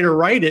terrible way to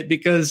write it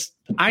because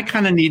I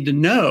kind of need to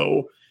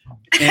know.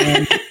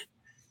 And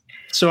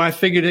so I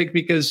figured it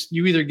because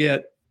you either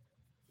get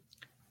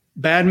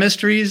bad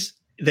mysteries,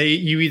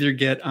 you either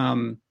get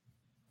the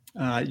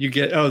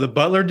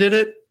butler did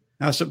it.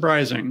 How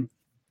surprising.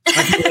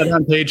 I put that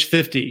on page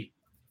 50.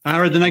 I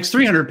read the next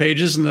 300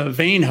 pages in the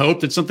vain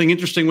hope that something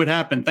interesting would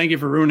happen. Thank you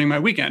for ruining my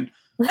weekend.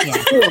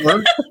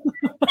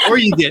 Or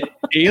you get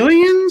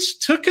aliens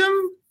took him.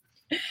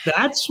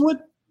 That's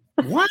what?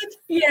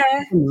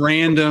 Yeah.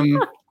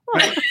 Random.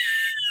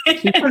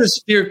 You try to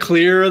steer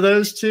clear of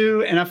those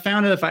two. And I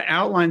found that if I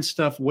outline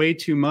stuff way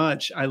too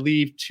much, I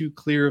leave too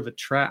clear of a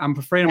trail. I'm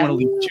afraid I'm going to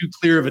leave too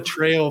clear of a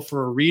trail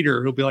for a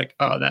reader who'll be like,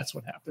 oh, that's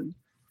what happened.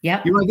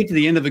 Yeah. You want to get to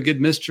the end of a good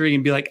mystery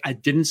and be like, I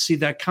didn't see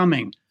that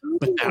coming.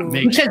 But that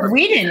makes because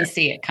we didn't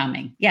see it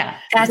coming. Yeah.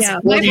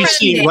 Well, you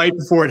see it right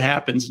before it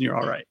happens and you're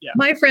all right. Yeah.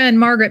 My friend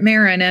Margaret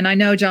Marin, and I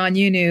know, John,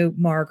 you knew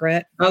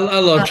Margaret. I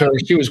loved her.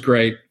 She was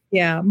great.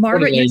 Yeah.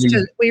 Margaret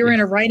we were in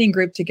a writing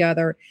group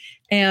together,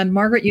 and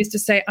Margaret used to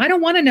say, I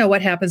don't want to know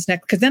what happens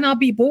next because then I'll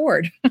be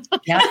bored.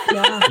 Yeah.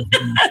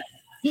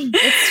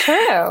 It's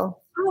true.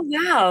 Oh,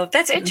 wow.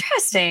 That's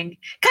interesting.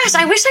 Gosh,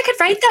 I wish I could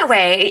write that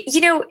way.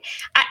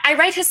 I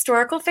write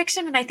historical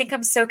fiction, and I think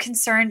I'm so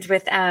concerned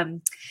with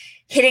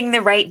hitting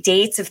the right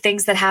dates of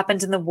things that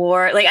happened in the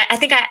war. Like, I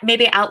think I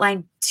maybe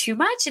outlined too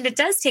much, and it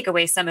does take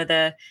away some of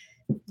the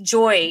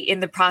joy in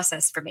the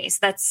process for me. So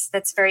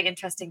that's very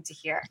interesting to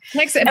hear.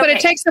 But it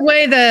takes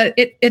away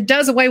it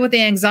does away with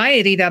the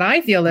anxiety that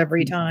I feel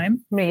every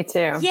time. Me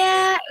too.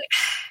 Yeah.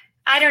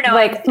 I don't know.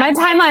 Like, my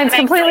timeline's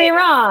completely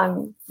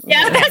wrong.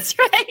 Yeah, that's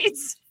right.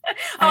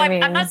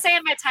 I'm not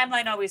saying my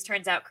timeline always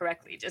turns out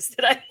correctly, just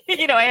that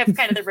I have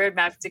kind of the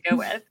roadmap to go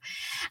with.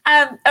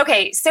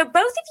 Okay, so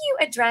both of you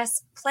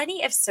address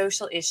plenty of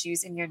social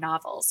issues in your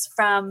novels,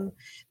 from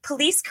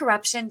police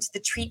corruption to the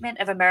treatment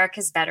of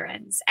America's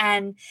veterans.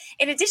 And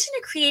in addition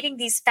to creating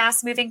these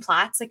fast-moving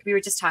plots, like we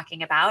were just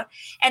talking about,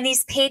 and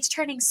these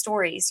page-turning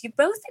stories, you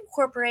both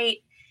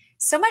incorporate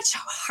so much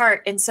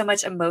heart and so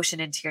much emotion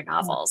into your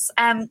novels.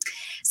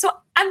 So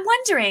I'm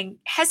wondering,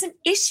 has an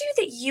issue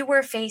that you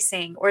were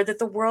facing or that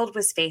the world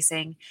was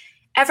facing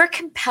ever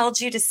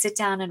compelled you to sit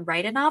down and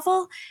write a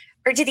novel?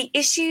 Or do the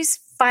issues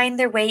find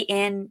their way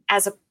in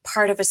as a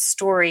part of a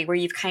story where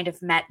you've kind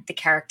of met the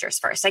characters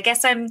first? I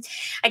guess I'm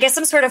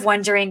sort of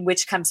wondering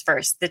which comes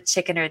first, the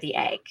chicken or the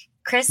egg.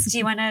 Chris, do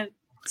you want to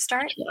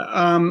start?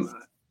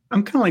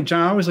 I'm kind of like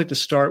John. I always like to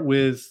start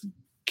with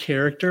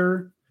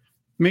character.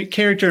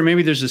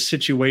 Maybe there's a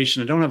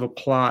situation. I don't have a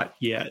plot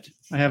yet.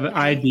 I have an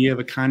idea of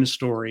a kind of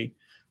story,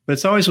 but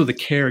it's always with a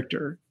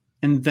character.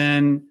 And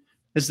then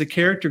as the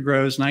character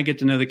grows and I get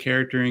to know the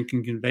character and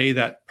can convey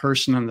that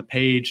person on the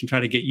page and try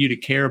to get you to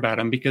care about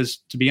them, because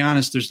to be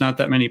honest, there's not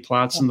that many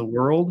plots in the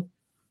world,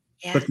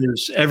 but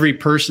every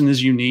person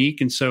is unique.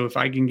 And so if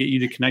I can get you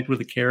to connect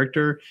with a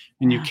character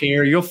and you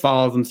care, you'll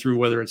follow them through,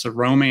 whether it's a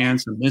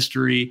romance, a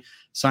mystery,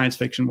 science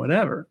fiction,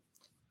 whatever.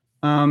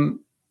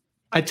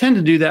 I tend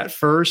to do that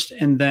first,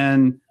 and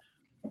then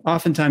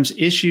oftentimes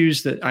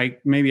issues that I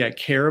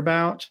care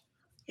about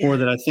or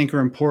that I think are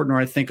important, or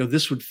I think, oh,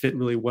 this would fit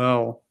really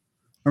well,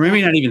 or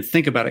maybe not even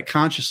think about it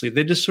consciously.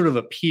 They just sort of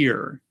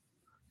appear.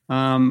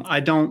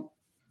 I don't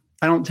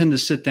tend to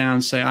sit down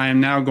and say, I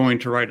am now going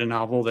to write a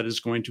novel that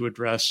is going to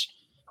address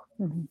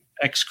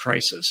X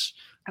crisis.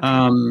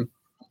 I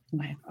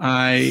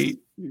like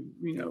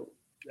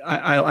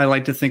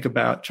to trying to think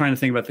about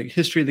the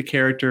history of the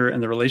character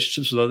and the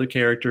relationships with other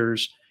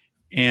characters.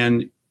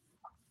 And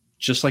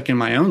just like in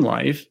my own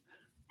life,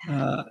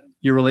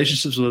 your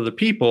relationships with other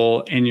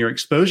people and your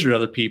exposure to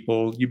other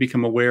people, you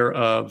become aware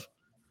of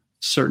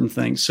certain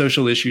things,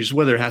 social issues,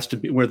 whether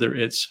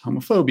it's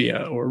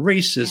homophobia or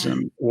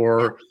racism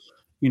or,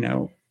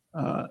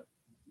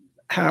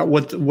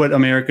 what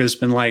America has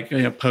been like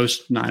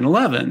post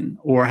 9/11,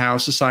 or how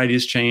society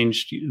has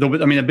changed.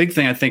 A big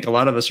thing I think a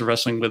lot of us are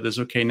wrestling with is,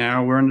 okay,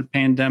 now we're in a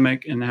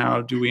pandemic, and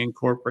how do we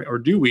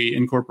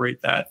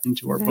incorporate that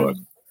into our book?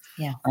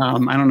 Yeah.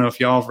 I don't know if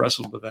y'all have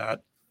wrestled with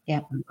that.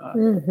 Yeah.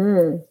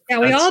 Yeah,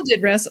 we all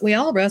did wrestle. We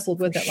all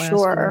wrestled with it last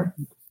year.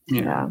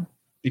 Yeah.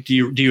 Do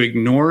you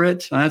ignore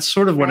it? That's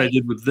sort of what I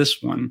did with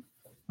this one.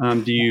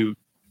 Do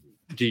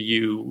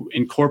you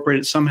incorporate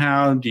it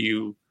somehow? Do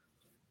you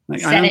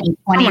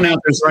someone out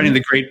there's writing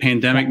the great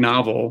pandemic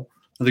novel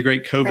or the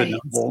great COVID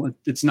novel?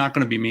 It's not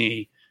going to be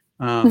me.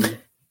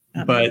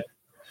 But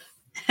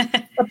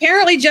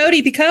apparently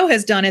Jodi Picoult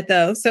has done it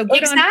though. So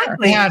good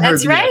exactly. on her.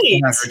 That's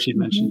right. I heard she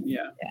mentioned.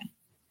 Yeah.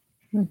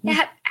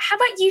 Yeah. How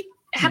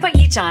about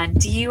you, John?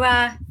 Do you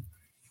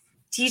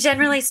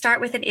generally start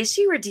with an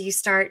issue, or do you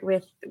start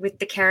with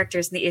the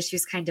characters and the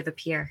issues kind of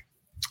appear?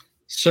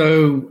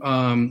 So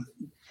I'm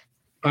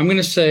going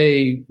to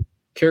say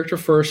character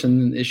first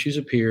and then issues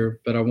appear.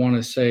 But I want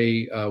to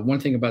say one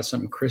thing about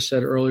something Chris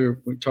said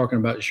earlier. We're talking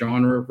about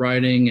genre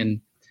writing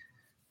and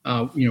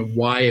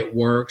why it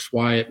works,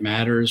 why it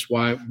matters,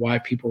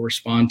 why people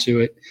respond to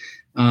it.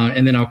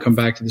 And then I'll come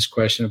back to this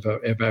question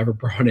if I ever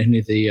brought any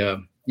of the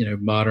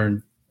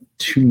modern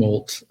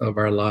tumult of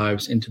our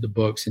lives into the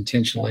books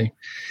intentionally.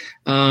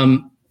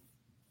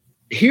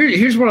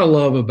 Here's what I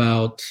love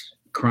about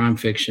crime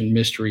fiction,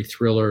 mystery,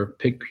 thriller,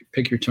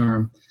 pick your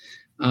term.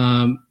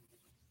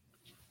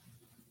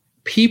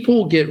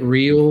 People get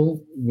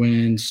real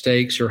when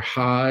stakes are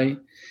high.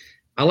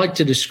 I like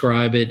to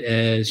describe it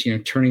as,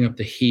 turning up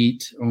the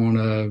heat on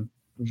a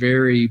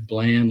very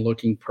bland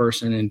looking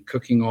person and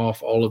cooking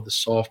off all of the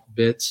soft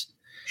bits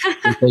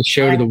that they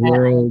show to the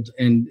world,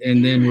 and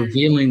then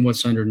revealing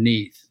what's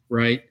underneath.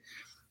 Right.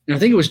 And I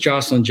think it was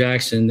Jocelyn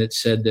Jackson that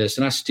said this,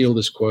 and I steal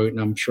this quote and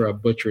I'm sure I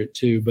butcher it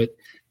too. But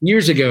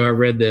years ago, I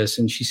read this,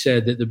 and she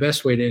said that the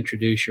best way to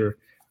introduce your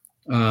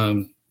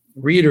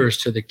readers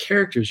to the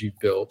characters you've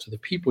built, to the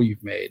people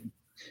you've made,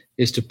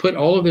 is to put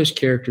all of those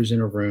characters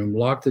in a room,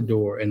 lock the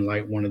door, and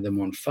light one of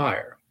them on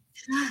fire.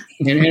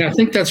 And I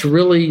think that's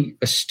really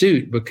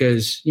astute,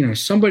 because,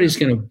 somebody's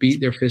going to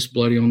beat their fist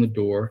bloody on the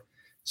door.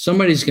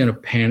 Somebody's going to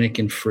panic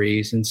and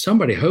freeze, and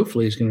somebody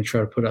hopefully is going to try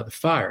to put out the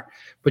fire.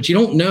 But you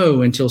don't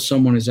know until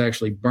someone is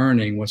actually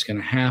burning what's going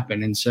to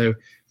happen. And so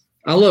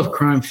I love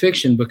crime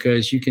fiction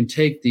because you can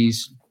take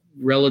these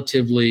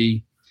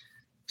relatively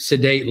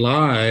sedate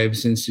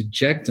lives and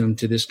subject them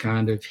to this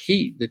kind of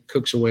heat that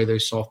cooks away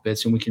those soft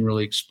bits, and we can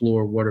really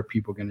explore what are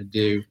people going to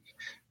do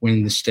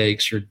when the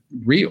stakes are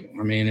real.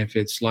 I mean, if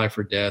it's life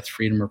or death,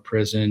 freedom or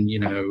prison,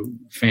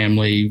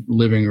 family,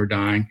 living or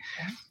dying.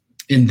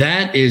 And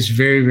that is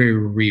very, very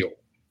real.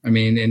 I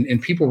mean,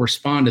 and people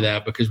respond to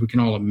that because we can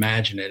all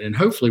imagine it. And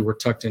hopefully we're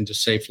tucked into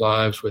safe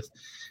lives with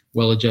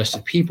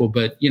well-adjusted people.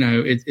 But,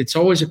 it's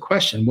always a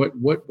question. What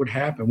would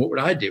happen? What would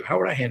I do? How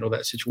would I handle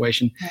that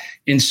situation?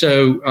 And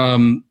so,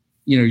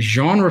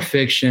 genre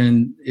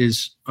fiction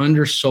is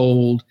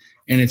undersold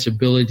in its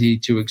ability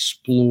to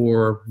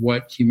explore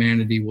what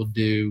humanity will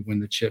do when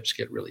the chips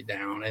get really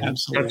down. And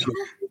absolutely.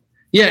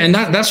 And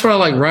that's what I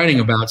like writing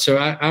about. So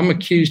I'm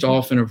accused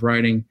often of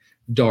writing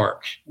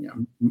dark,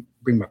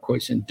 bring my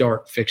quotes in,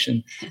 dark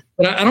fiction,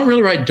 but I don't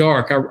really write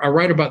dark. I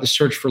write about the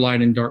search for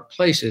light in dark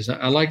places.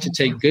 I like to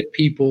take good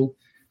people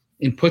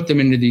and put them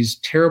into these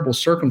terrible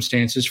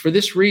circumstances for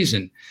this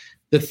reason.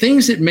 The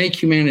things that make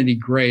humanity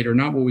great are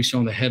not what we saw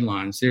in the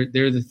headlines.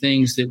 They're the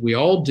things that we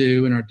all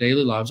do in our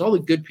daily lives, all the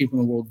good people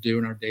in the world do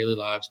in our daily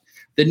lives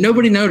that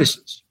nobody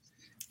notices.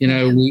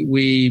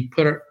 We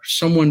put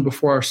someone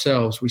before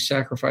ourselves. We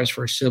sacrifice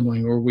for a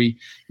sibling, or we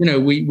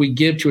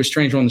give to a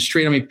stranger on the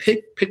street. I mean,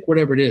 pick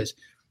whatever it is.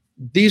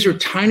 These are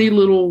tiny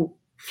little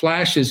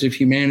flashes of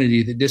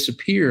humanity that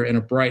disappear in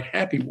a bright,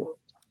 happy world.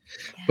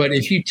 But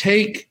if you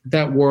take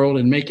that world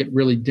and make it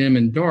really dim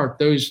and dark,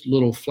 those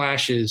little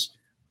flashes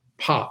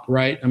pop,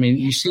 right? I mean,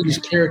 you see these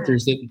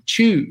characters that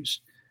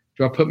choose,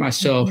 do I put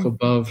myself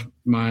above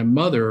my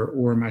mother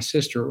or my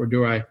sister, or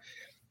do I,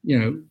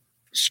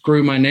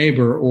 screw my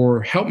neighbor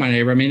or help my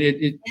neighbor? I mean,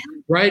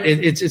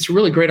 it's a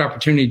really great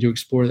opportunity to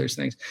explore those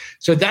things.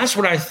 So that's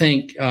what I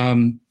think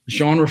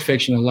genre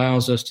fiction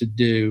allows us to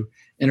do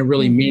in a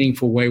really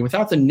meaningful way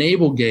without the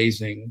navel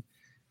gazing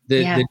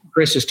that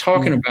Chris is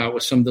talking about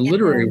with some of the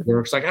literary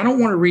works. Like, I don't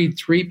want to read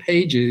 3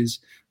 pages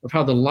of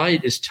how the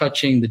light is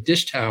touching the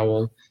dish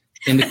towel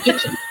in the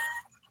kitchen.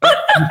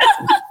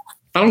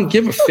 I don't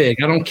give a fig.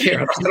 I don't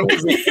care.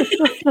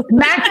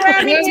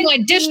 Macaroni. Here's my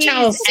dish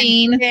towel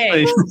scene.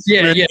 Yeah.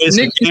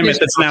 Nick,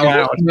 that's now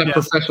out.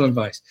 Professional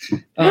advice.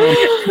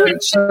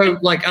 So,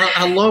 like,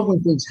 I love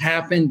when things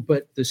happen,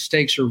 but the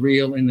stakes are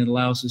real, and it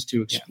allows us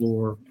to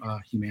explore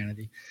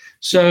humanity.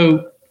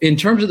 So, in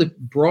terms of the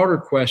broader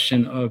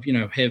question of,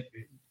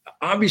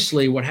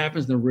 obviously what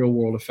happens in the real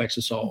world affects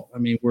us all. I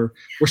mean, we're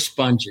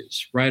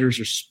sponges. Writers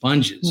are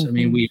sponges. I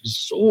mean, we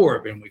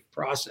absorb and we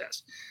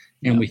process.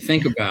 And we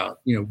think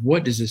about,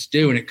 what does this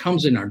do? And it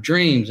comes in our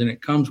dreams, and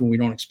it comes when we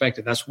don't expect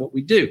it. That's what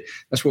we do.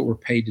 That's what we're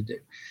paid to do.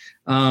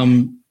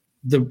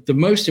 The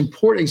most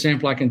important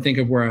example I can think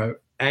of where I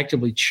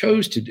actively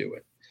chose to do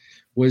it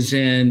was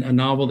in a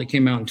novel that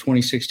came out in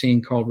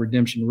 2016 called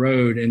Redemption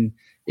Road. And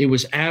it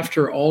was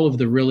after all of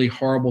the really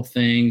horrible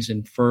things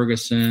in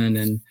Ferguson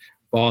and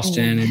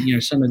Boston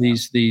and, some of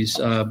these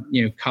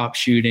cop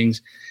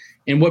shootings.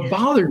 And what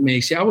bothered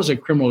me, I was a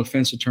criminal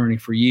defense attorney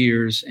for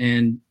years,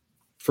 and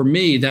for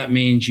me, that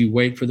means you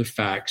wait for the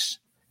facts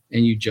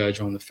and you judge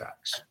on the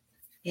facts.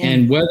 Yeah.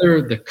 And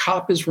whether the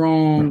cop is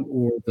wrong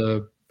or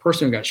the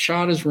person who got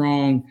shot is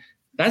wrong,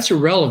 that's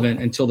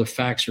irrelevant until the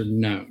facts are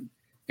known.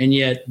 And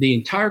yet the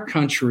entire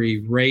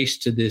country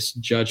raced to this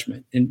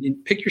judgment.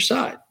 And pick your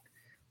side.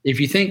 If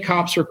you think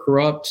cops are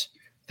corrupt,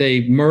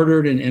 they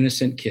murdered an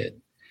innocent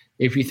kid.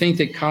 If you think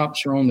that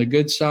cops are on the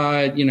good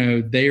side,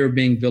 they are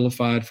being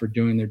vilified for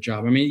doing their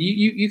job. I mean,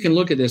 you can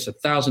look at this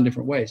 1,000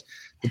 different ways.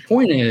 The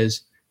point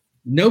is,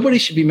 nobody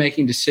should be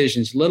making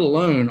decisions, let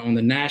alone on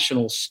the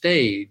national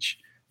stage,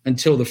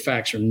 until the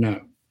facts are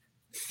known.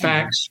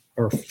 Facts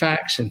are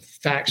facts, and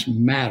facts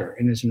matter.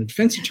 And as a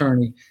defense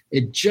attorney,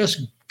 it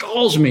just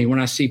galls me when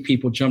I see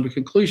people jump to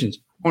conclusions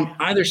on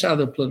either side of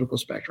the political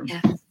spectrum.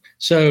 Yeah.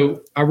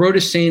 So I wrote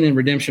a scene in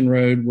Redemption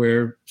Road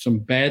where some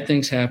bad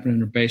things happen in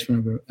the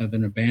basement of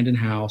an abandoned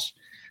house,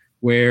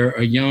 where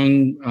a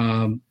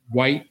young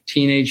white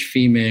teenage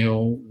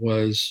female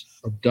was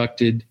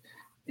abducted,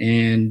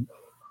 and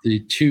the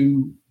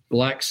 2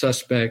 black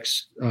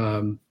suspects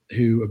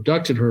who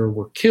abducted her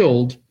were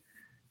killed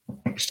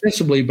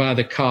ostensibly by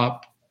the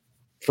cop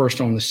first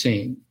on the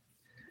scene.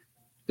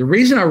 The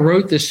reason I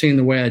wrote this scene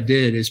the way I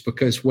did is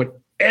because what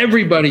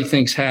everybody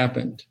thinks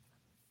happened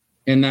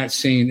in that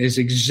scene is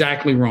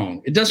exactly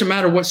wrong. It doesn't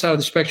matter what side of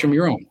the spectrum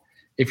you're on.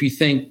 If you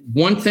think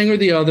one thing or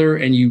the other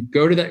and you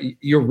go to that,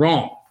 you're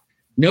wrong.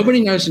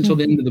 Nobody knows until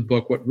the end of the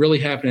book what really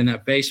happened in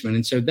that basement.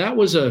 And so that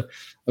was a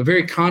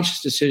very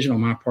conscious decision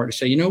on my part to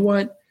say, you know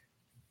what?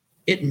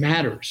 It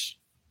matters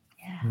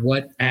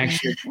what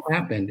actually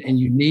happened, and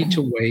you need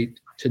to wait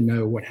to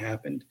know what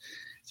happened.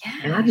 Yeah.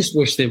 And I just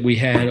wish that we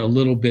had a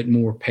little bit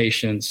more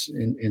patience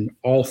in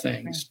all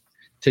things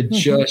to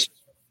just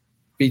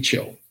be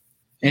chill.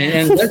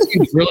 And that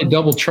seems really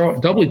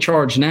doubly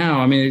charged now.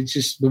 I mean, it's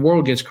just the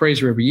world gets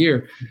crazier every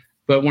year.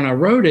 But when I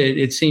wrote it,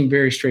 it seemed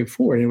very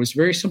straightforward. And it was a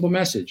very simple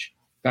message.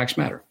 Facts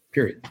matter,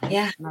 period.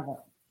 Yeah.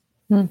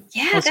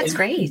 Yeah, that's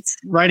great.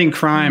 Writing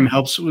crime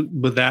helps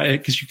with that,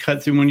 because you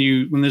cut through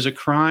when there's a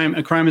crime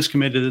is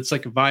committed. It's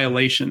like a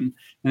violation,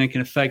 and it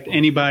can affect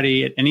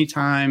anybody at any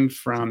time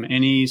from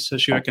any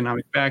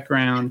socioeconomic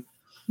background,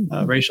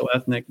 racial,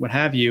 ethnic, what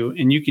have you.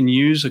 And you can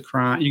use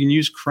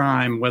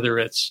crime, whether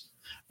it's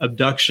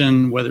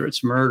abduction, whether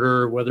it's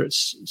murder, whether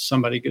it's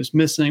somebody goes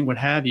missing, what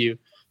have you,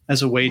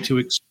 as a way to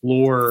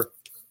explore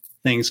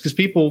things. Because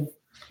people,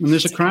 when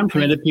there's a crime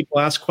committed, people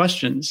ask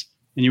questions,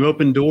 and you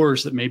open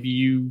doors that maybe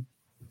you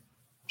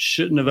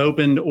shouldn't have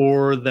opened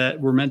or that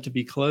were meant to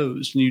be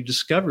closed, and you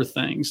discover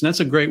things. And that's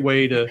a great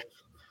way to,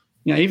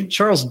 even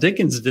Charles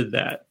Dickens did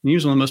that. He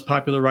was one of the most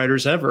popular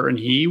writers ever. And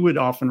he would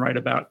often write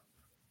about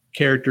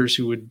characters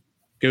who would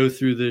go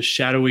through the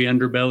shadowy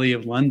underbelly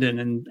of London,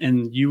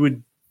 and you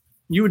would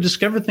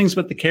discover things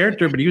about the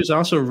character, but he was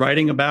also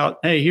writing about,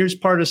 hey, here's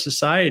part of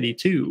society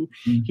too.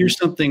 Mm-hmm. Here's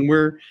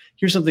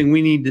something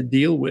we need to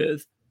deal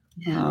with.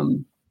 Yeah.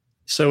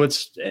 So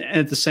it's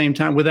at the same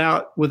time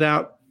without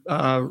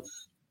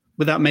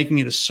making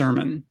it a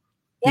sermon.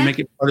 You make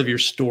it part of your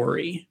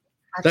story.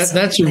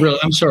 That's a real,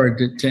 I'm sorry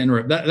to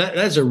interrupt.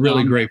 That's a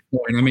really great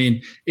point. I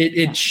mean,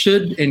 it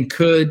should and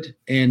could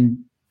and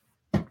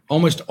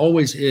almost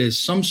always is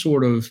some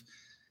sort of,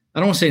 I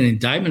don't want to say an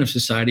indictment of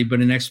society, but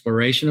an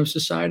exploration of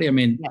society. I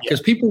mean, because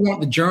people want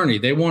the journey.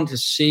 They want to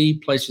see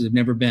places they've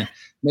never been.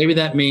 Maybe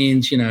that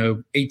means,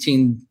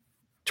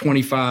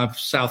 1825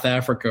 South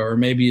Africa, or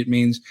maybe it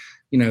means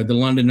the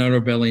London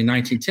Underbelly in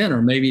 1910,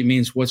 or maybe it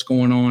means what's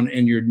going on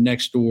in your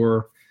next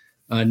door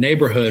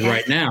neighborhood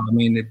right now. I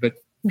mean, but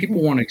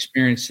people want to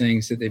experience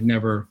things that they've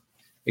never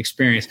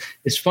experienced.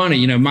 It's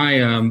funny,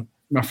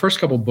 my first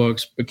couple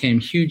books became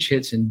huge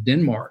hits in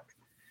Denmark.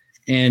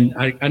 And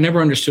I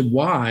never understood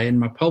why. And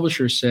my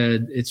publisher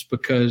said it's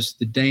because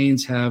the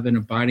Danes have an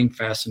abiding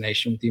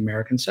fascination with the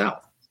American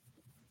South.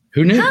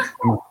 Who knew?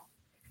 Huh?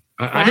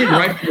 I didn't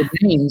write for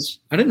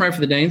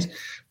the Danes.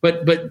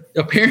 But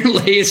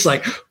apparently it's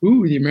like,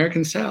 ooh, the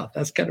American South.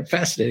 That's kind of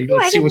fascinating.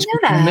 Let's see what's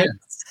going on there.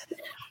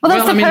 Well,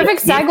 that's the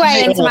perfect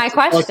segue into my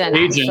question.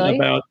 Agent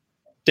about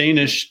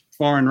Danish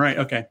foreign right.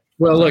 Okay.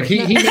 Well, look, he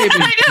may have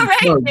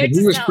been but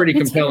he was pretty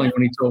compelling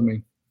when he told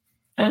me.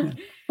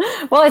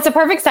 Well, it's a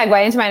perfect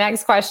segue into my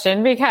next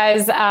question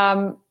because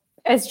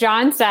as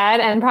John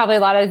said, and probably a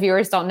lot of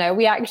viewers don't know,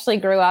 we actually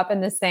grew up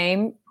in the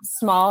same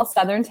small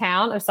southern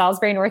town of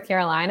Salisbury, North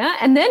Carolina,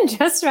 and then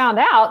just found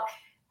out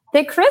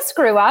that Chris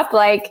grew up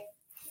like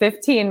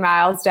 15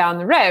 miles down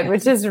the road,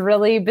 which is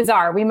really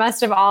bizarre. We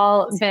must have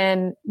all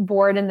been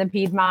bored in the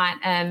Piedmont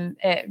and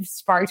it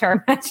sparked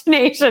our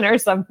imagination or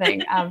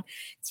something.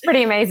 It's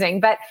pretty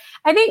amazing. But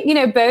I think,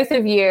 both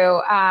of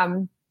you,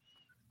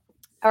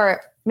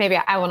 or maybe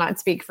I will not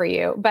speak for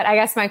you, but I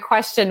guess my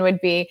question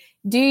would be,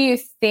 do you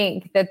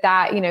think that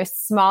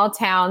small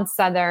town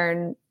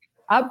Southern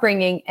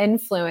upbringing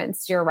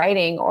influenced your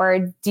writing,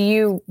 or do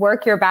you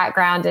work your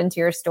background into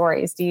your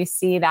stories? Do you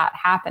see that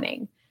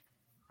happening?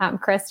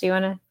 Chris, do you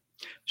want to?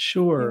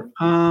 Sure.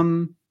 I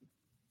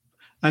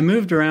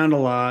moved around a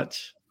lot,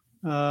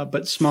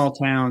 but small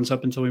towns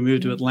up until we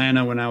moved to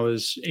Atlanta when I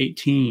was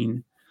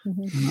 18.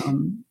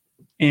 Mm-hmm.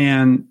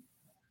 And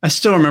I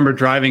still remember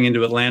driving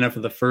into Atlanta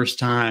for the first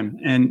time,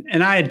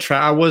 and I had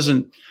tried. I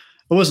wasn't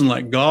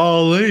like,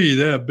 golly,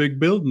 they have big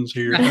buildings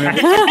here.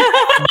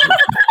 I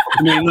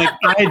mean, like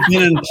I had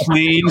been in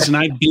planes and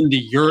I'd been to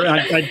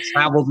Europe. I'd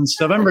traveled and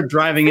stuff. I remember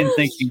driving in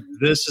thinking,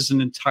 this is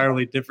an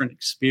entirely different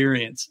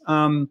experience.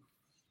 I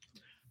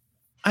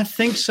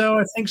think so.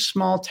 I think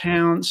smaller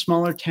towns,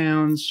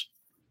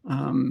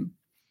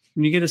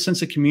 when you get a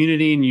sense of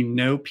community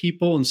and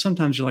people, and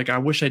sometimes you're like, I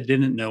wish I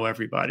didn't know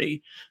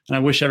everybody, and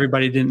I wish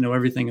everybody didn't know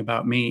everything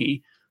about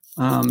me.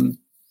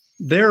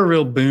 They're a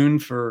real boon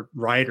for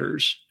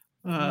writers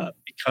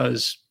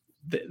because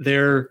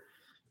they're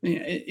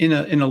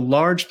in a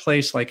large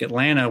place like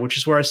Atlanta, which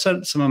is where I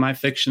set some of my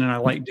fiction, and I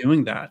like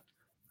doing that.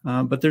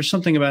 But there's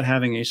something about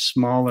having a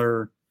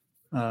smaller,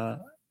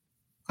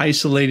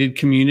 isolated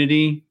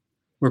community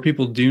where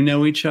people do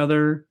know each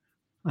other,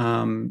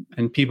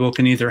 and people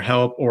can either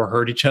help or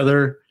hurt each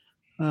other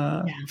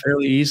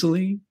fairly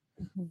easily,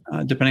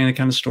 depending on the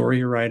kind of story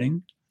you're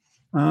writing.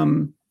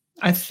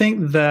 I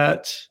think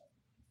that,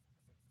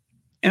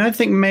 and I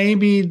think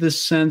maybe the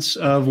sense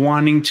of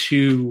wanting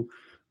to,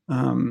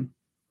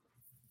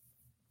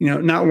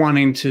 not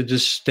wanting to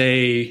just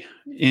stay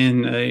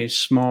in a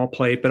small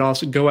plate, but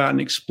also go out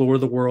and explore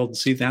the world and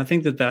see that. I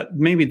think that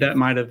maybe that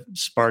might have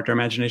sparked our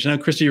imagination. I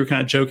know, Christy, you were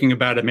kind of joking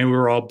about it. Maybe we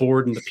were all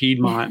bored in the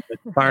Piedmont. It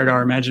fired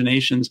our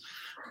imaginations.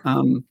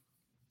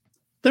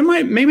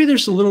 Maybe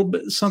there's a little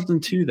bit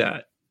something to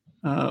that.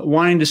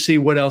 Wanting to see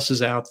what else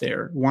is out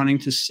there, wanting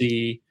to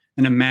see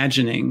and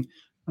imagining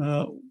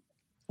a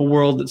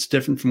world that's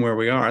different from where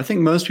we are. I think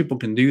most people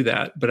can do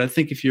that, but I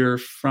think if you're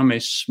from a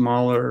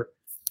smaller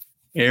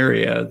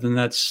area, then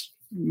that's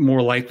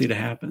more likely to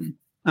happen.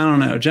 I don't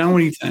know. John, what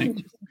do you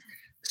think?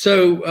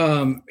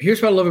 So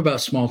here's what I love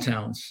about small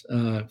towns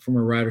from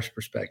a writer's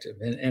perspective.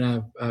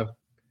 And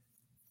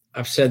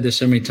I've said this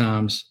so many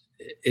times.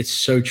 It's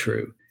so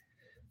true.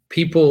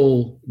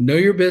 People know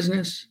your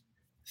business,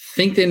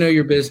 think they know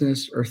your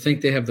business, or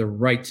think they have the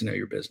right to know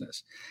your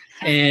business.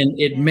 And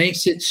it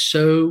makes it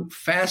so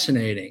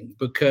fascinating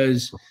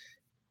because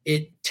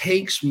it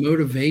takes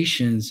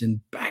motivations and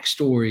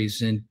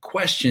backstories and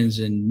questions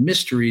and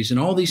mysteries and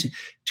all these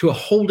to a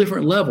whole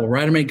different level,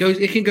 right? I mean,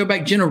 it can go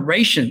back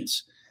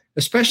generations,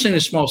 especially in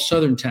a small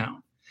southern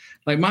town.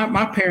 Like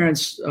my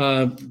parents,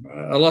 I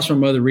lost my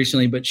mother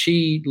recently, but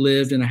she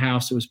lived in a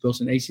house that was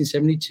built in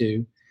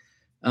 1872.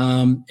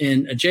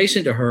 And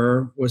adjacent to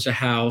her was a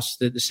house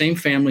that the same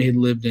family had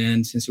lived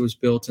in since it was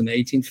built in the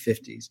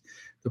 1850s.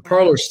 The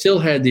parlor still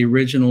had the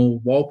original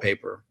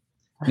wallpaper.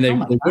 And they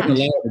wouldn't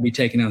allow it to be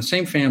taken down.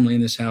 Same family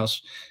in this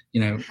house,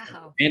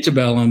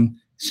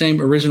 antebellum,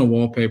 same original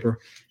wallpaper.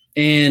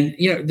 And,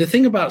 the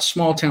thing about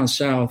small town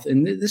South,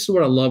 and this is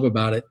what I love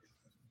about it.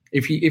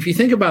 If you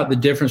think about the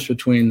difference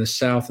between the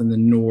South and the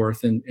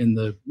North in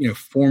the,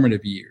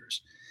 formative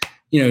years,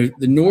 the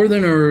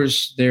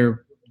Northerners,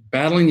 they're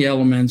battling the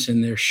elements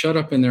and they're shut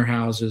up in their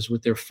houses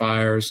with their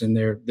fires and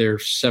they're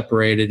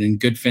separated,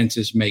 and good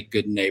fences make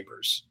good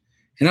neighbors.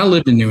 And I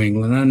lived in New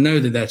England. I know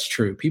that that's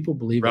true. People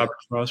believe Robert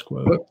Frost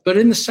quote. But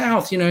in the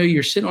South,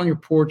 you're sitting on your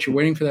porch, you're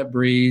waiting for that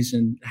breeze.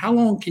 And how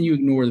long can you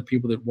ignore the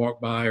people that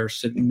walk by or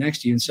sitting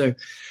next to you? And so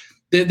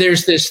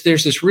there's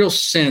this real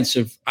sense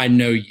of, I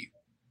know you.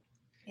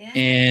 Yeah.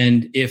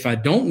 And if I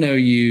don't know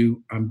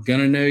you, I'm going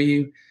to know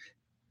you.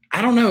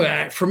 I don't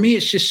know. For me,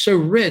 it's just so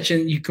rich.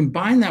 And you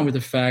combine that with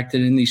the fact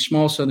that in these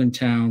small Southern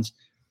towns,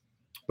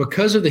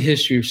 because of the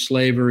history of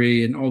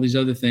slavery and all these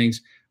other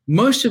things,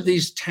 most of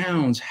these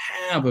towns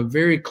have a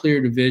very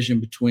clear division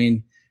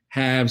between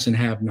haves and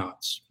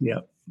have-nots.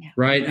 Yep.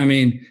 Right? I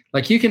mean,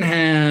 like you can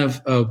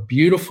have a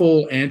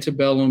beautiful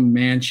antebellum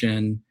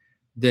mansion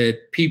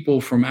that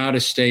people from out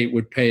of state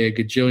would pay $1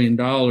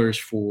 gajillion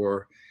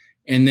for.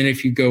 And then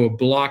if you go a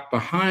block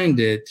behind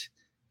it,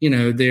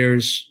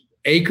 there's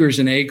acres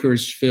and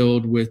acres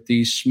filled with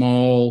these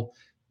small,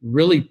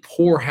 really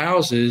poor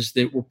houses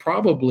that were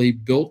probably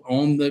built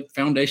on the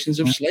foundations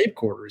of slave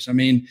quarters. I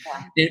mean,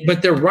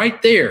 but they're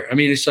right there. I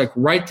mean, it's like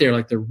right there,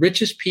 like the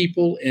richest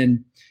people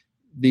in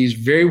these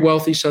very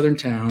wealthy Southern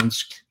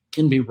towns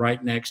can be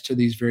right next to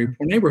these very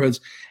poor neighborhoods.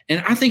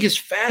 And I think it's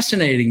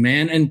fascinating,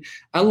 man. And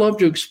I love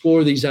to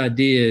explore these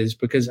ideas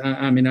because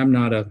I'm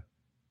not a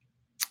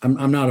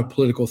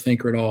political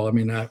thinker at all. I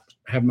mean, I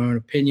have my own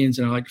opinions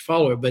and I like to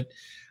follow it, but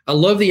I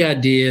love the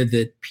idea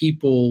that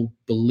people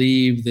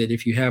believe that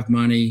if you have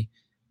money,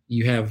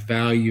 you have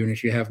value. And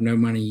if you have no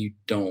money, you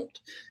don't.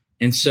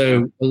 And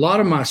so a lot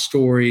of my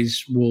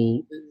stories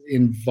will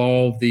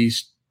involve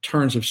these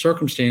turns of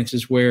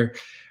circumstances where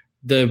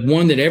the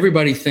one that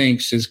everybody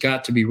thinks has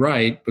got to be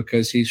right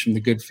because he's from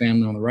the good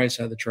family on the right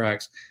side of the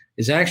tracks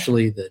is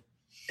actually the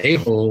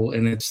a-hole.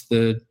 And it's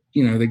the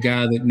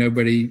guy that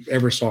nobody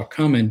ever saw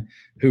coming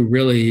who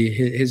really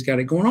has got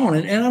it going on.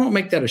 And I don't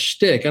make that a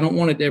shtick. I don't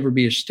want it to ever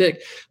be a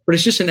shtick, but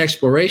it's just an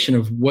exploration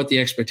of what the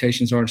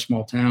expectations are in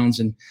small towns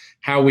and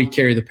how we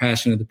carry the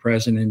past into the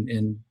present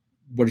and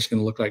what it's going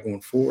to look like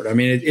going forward. I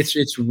mean,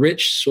 it's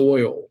rich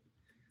soil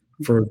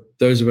for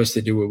those of us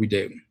that do what we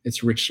do.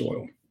 It's rich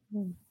soil.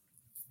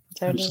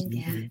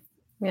 Totally.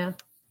 Yeah.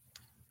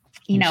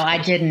 I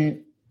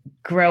didn't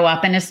grow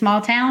up in a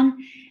small town,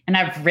 and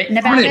I've written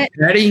about it.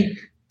 Patty,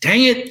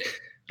 dang it!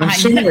 I'm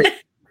sorry.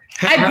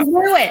 I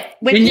blew it.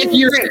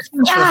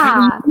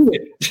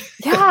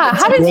 Yeah.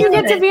 How did you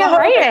get to be a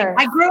writer?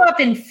 I grew up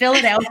in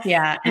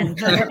Philadelphia and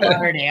Fort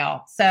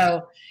Lauderdale.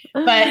 So,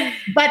 but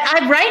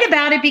I write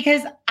about it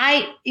because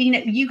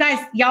you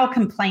guys, y'all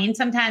complain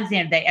sometimes,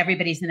 that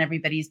everybody's in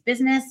everybody's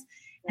business.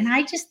 And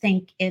I just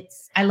think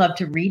I love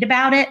to read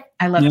about it.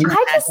 I love to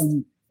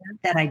imagine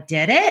that I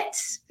did it.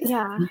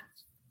 Yeah.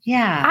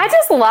 Yeah. I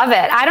just love it.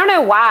 I don't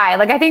know why.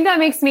 Like, I think that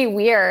makes me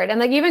weird. And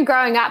like, even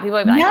growing up, people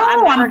would be like,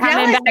 I'm never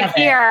coming back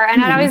here.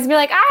 And I'd always be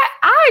like,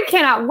 I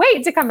cannot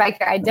wait to come back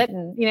here. I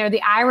didn't.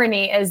 The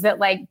irony is that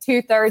like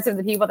 2/3 of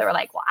the people that were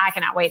like, well, I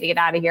cannot wait to get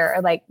out of here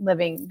are like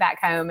living back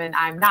home and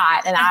I'm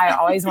not. And I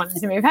always wanted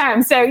to move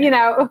home. So,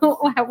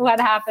 what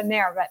happened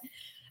there. But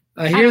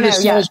I hear the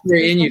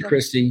Salisbury in you,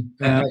 Christy.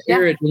 I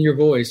hear it in your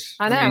voice.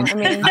 I know. I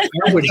mean,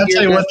 I would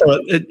tell you what,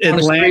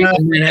 Atlanta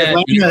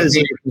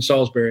is from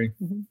Salisbury.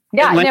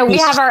 Yeah, Atlanta we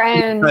have our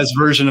own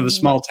version of a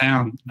small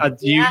town.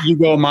 You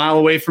go a mile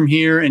away from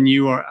here, and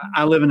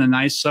I live in a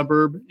nice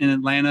suburb in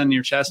Atlanta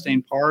near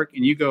Chastain Park,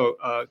 and you go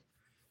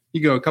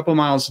a couple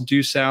miles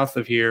due south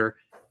of here,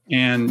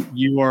 and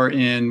you are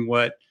in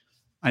what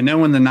I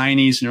know in the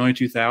 90s and early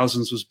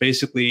 2000s was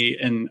basically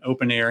an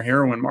open air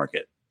heroin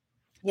market.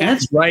 Yeah. And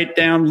it's right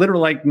down,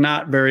 literally like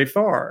not very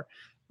far.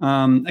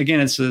 Again,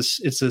 it's a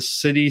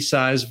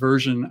city-sized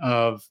version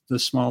of the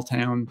small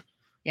town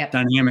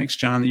dynamics,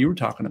 John, that you were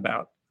talking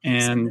about.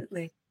 And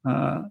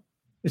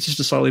it's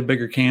just a slightly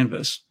bigger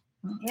canvas.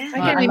 Yeah. I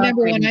can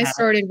remember when I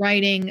started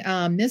writing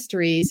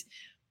mysteries,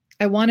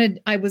 I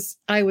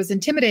was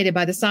intimidated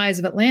by the size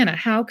of Atlanta.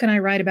 How can I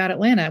write about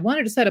Atlanta? I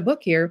wanted to set a book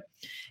here.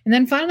 And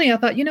then finally I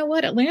thought, you know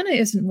what? Atlanta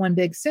isn't one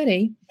big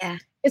city. Yeah.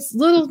 It's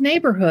little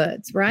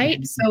neighborhoods,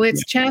 right? So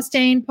it's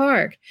Chastain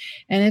Park,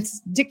 and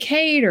it's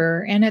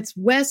Decatur, and it's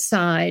West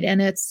Side,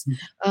 and it's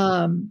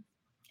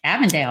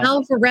Avondale,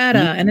 Alpharetta,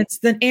 and it's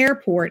the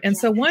airport. And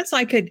so once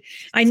I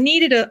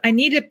needed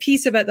a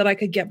piece of it that I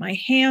could get my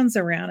hands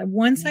around. And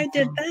once I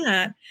did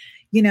that,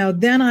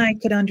 then I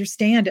could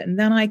understand it, and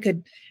then I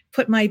could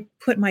put my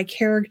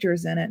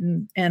characters in it,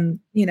 and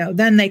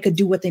then they could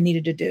do what they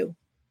needed to do.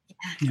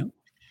 Yeah.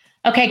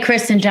 Okay,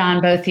 Chris and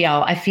John, both of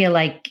y'all. I feel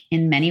like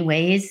in many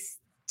ways,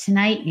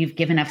 tonight, you've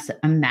given us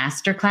a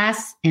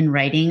masterclass in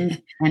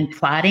writing and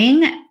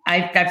plotting.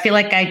 I feel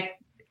like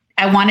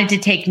I wanted to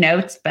take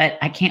notes, but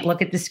I can't look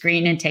at the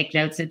screen and take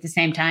notes at the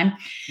same time.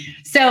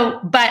 So,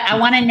 but I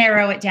want to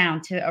narrow it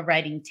down to a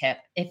writing tip.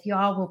 If you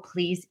all will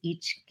please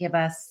each give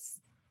us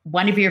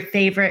one of your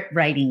favorite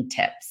writing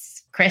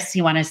tips. Chris,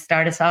 you want to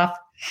start us off?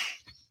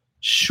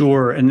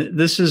 Sure. And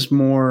this is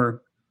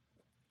more,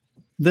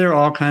 there are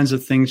all kinds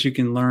of things you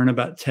can learn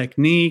about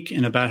technique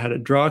and about how to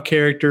draw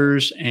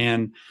characters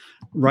and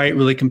write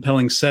really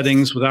compelling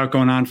settings without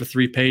going on for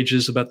 3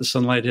 pages about the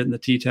sunlight hitting the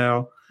tea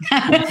towel.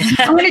 I'm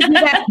going to do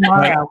that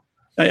tomorrow.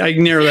 I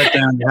can narrow that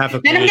down to half a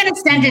page. Then I'm going to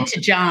send it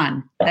to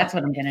John. That's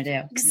what I'm going to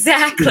do.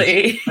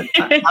 Exactly.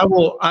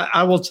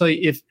 I will tell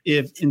you,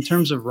 if in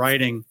terms of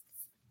writing,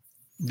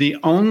 the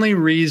only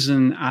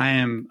reason I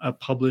am a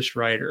published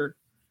writer,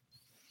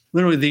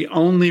 literally the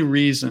only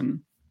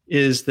reason,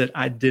 is that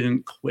I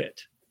didn't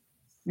quit.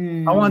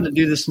 I wanted to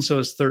do this since I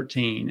was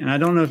 13. And I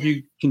don't know if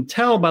you can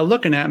tell by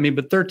looking at me,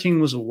 but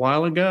 13 was a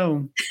while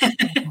ago.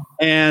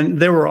 And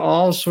there were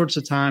all sorts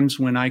of times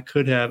when I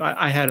could have,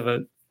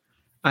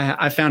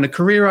 I found a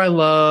career I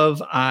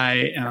love.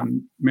 I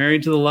am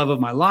married to the love of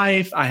my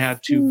life. I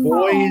have 2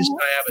 boys.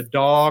 I have a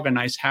dog, a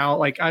nice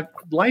house.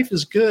 Life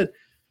is good.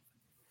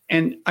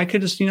 And I could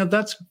just,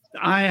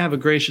 I have a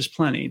gracious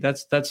plenty.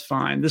 That's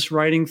fine. This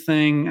writing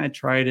thing, I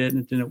tried it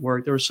and it didn't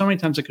work. There were so many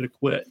times I could have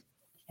quit.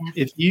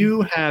 If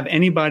you have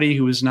anybody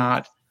who is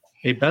not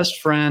a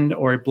best friend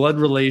or a blood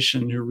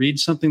relation who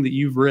reads something that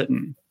you've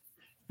written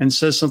and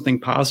says something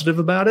positive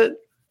about it,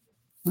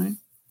 right?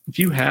 If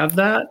you have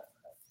that,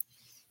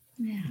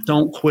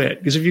 don't quit.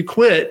 Because if you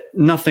quit,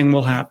 nothing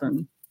will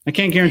happen. I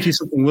can't guarantee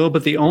something will,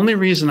 but the only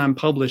reason I'm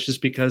published is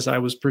because I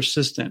was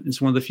persistent. It's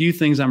one of the few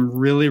things I'm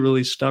really,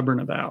 really stubborn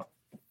about.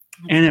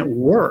 And it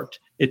worked.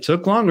 It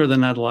took longer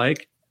than I'd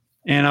like,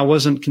 and I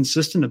wasn't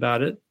consistent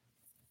about it.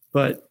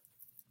 But,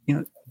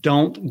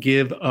 don't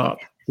give up,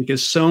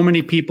 because so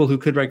many people who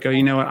could write go,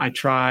 you know what, I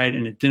tried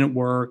and it didn't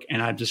work,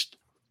 and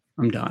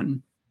I'm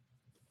done.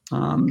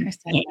 And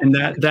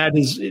that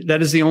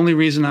is the only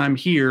reason I'm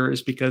here,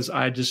 is because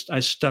I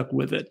stuck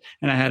with it.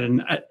 And I had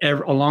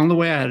along the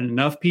way, I had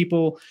enough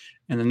people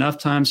and enough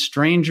times,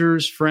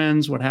 strangers,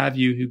 friends, what have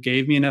you, who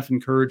gave me enough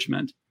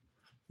encouragement.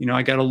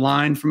 I got a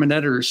line from an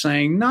editor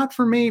saying, not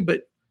for me,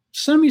 but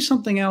send me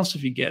something else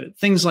if you get it.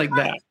 Things like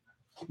that.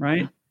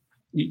 Right.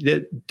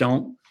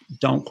 Don't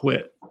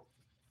quit.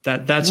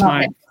 That's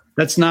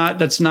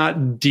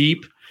not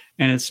deep,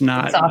 and it's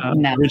not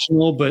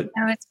original, but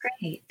no, it's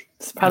great.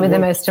 It's probably the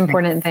most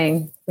important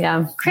thing.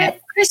 Yeah.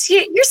 Chris,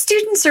 your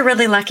students are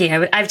really lucky.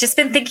 I've just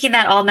been thinking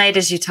that all night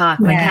as you talk.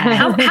 But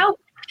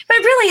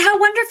really, how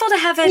wonderful to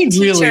have a teacher.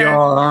 They really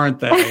are,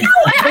 aren't they? I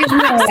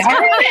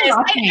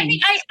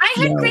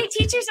had great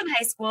teachers in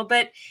high school,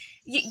 but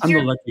I'm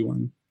the lucky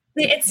one.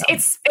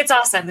 It's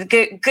awesome.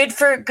 Good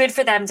for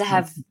them to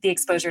have the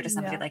exposure to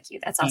somebody like you.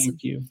 That's awesome.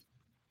 Thank you.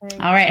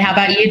 All right. How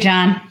about you,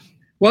 John?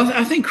 Well,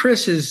 I think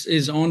Chris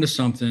is onto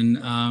something.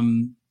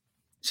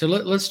 So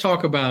let's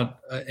talk about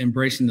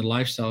embracing the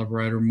lifestyle of a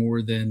writer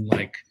more than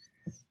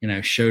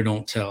show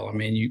don't tell. I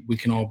mean, we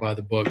can all buy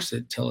the books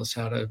that tell us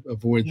how to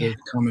avoid the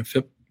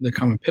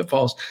common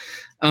pitfalls.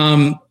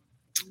 All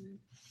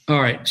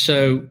right.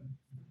 So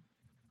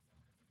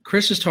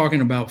Chris is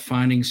talking about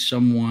finding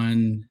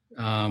someone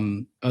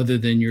other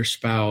than your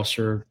spouse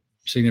or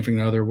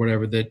significant other,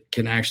 whatever, that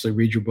can actually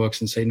read your books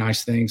and say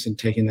nice things and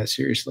taking that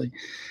seriously.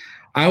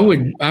 I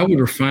would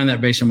refine that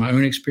based on my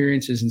own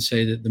experiences and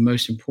say that the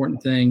most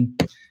important thing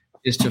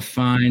is to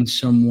find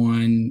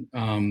someone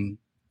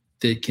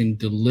that can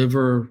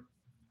deliver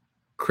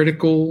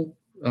critical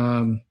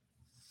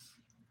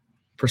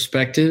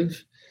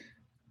perspective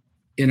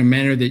in a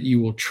manner that you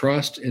will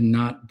trust and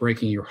not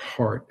breaking your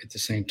heart at the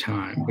same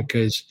time,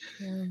 because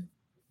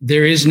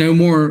there is no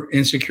more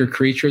insecure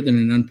creature than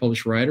an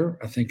unpublished writer.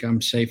 I think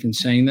I'm safe in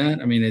saying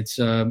that. I mean, it's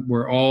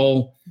we're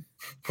all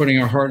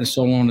putting our heart and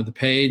soul onto the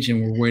page,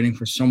 and we're waiting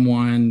for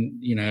someone,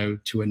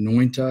 to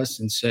anoint us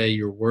and say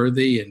you're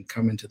worthy and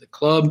come into the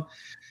club.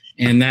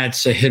 And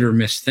that's a hit or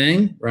miss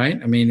thing,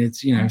 right? I mean,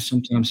 it's,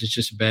 sometimes it's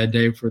just a bad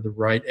day for the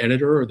right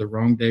editor or the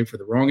wrong day for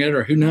the wrong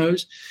editor. Who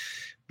knows?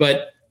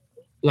 But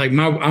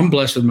I'm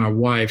blessed with my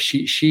wife.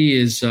 She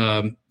is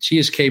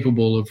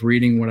capable of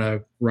reading what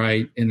I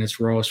write in its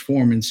rawest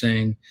form and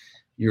saying,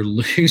 you're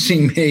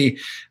losing me,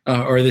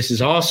 or this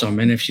is awesome.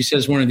 And if she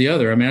says one or the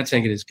other, I mean, I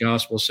take it as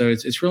gospel. So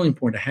it's really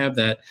important to have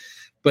that.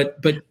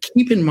 But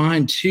keep in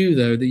mind too,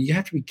 though, that you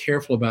have to be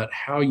careful about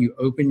how you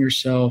open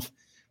yourself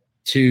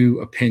to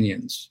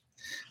opinions.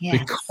 Yes.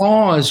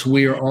 Because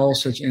we are all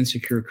such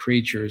insecure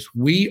creatures.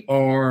 We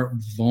are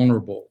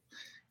vulnerable.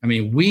 I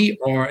mean,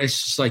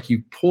 it's just like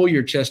you pull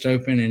your chest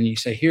open and you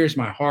say, here's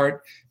my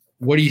heart.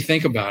 What do you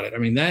think about it? I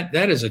mean, that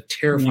is a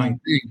terrifying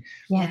thing.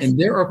 Yes. And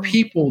there are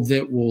people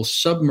that will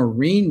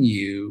submarine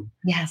you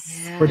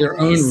for their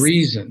own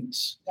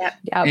reasons. Yep.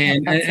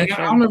 And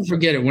I'll never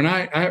forget it. When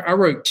I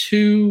wrote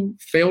 2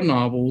 failed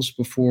novels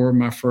before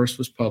my first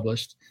was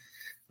published.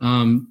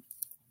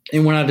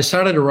 And when I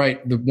decided to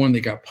write the one that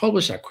got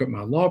published, I quit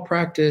my law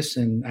practice,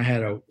 and I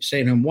had a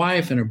stay-at-home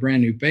wife and a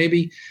brand new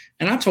baby.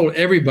 And I told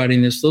everybody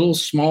in this little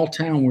small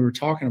town we were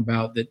talking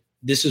about that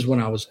this is what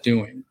I was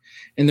doing.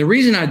 And the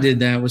reason I did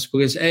that was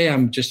because, A,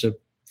 I'm just a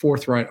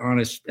forthright,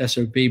 honest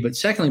SOB, but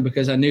secondly,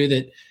 because I knew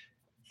that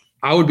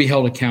I would be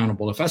held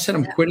accountable. If I said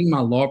I'm quitting my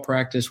law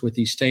practice with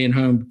these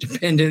stay-at-home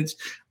dependents,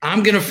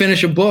 I'm going to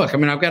finish a book. I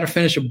mean, I've got to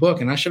finish a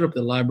book. And I showed up at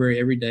the library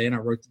every day and I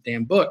wrote the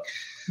damn book.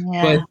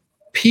 Yeah. But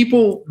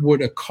people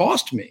would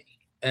accost me.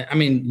 I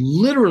mean,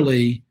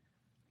 literally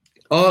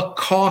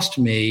accost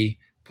me,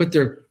 put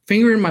their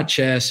finger in my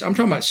chest. I'm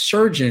talking about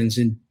surgeons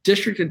and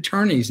district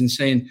attorneys and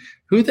saying,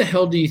 who the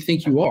hell do you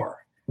think you are?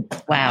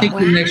 Wow. Think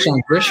you're next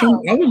on Grisham?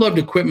 I would love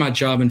to quit my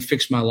job and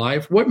fix my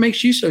life. What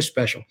makes you so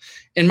special?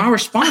 And my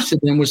response to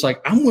them was like,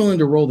 I'm willing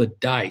to roll the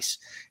dice.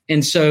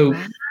 And so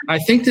I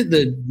think that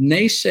the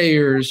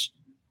naysayers,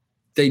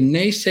 they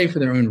naysay for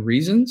their own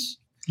reasons.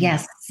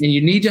 Yes. And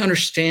you need to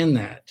understand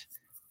that.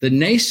 the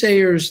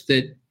naysayers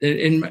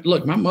and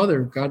look, my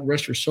mother, God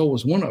rest her soul,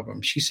 was one of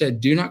them. She said,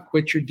 do not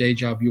quit your day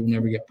job. You will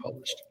never get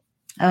published.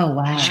 Oh,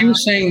 wow. She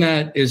was saying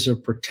that as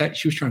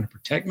she was trying to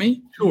protect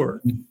me.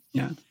 Sure.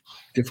 Yeah.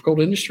 Difficult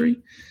industry.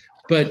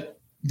 But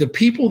the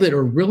people that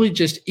are really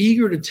just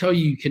eager to tell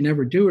you can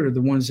never do it are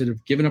the ones that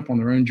have given up on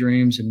their own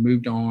dreams and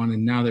moved on.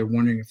 And now they're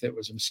wondering if that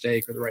was a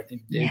mistake or the right thing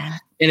to do. Yeah.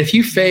 And if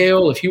you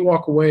fail, if you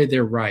walk away,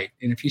 they're right.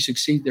 And if you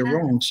succeed, they're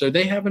wrong. So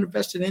they have an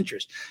vested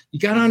interest. You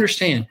got to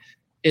understand,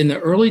 in the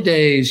early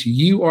days,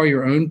 you are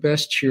your own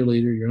best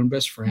cheerleader, your own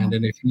best friend.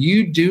 And if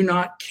you do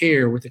not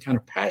care with the kind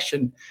of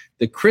passion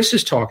that Chris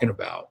is talking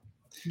about,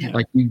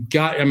 like you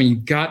got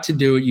to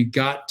do it. You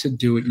got to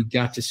do it. You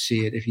got to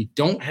see it. If you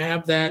don't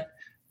have that,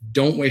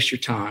 don't waste your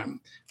time.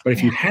 But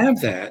if you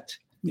have that,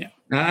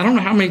 I don't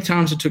know how many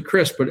times it took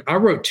Chris, but I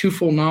wrote 2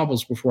 full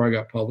novels before I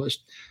got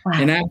published. Wow.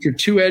 And after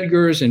 2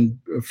 Edgars and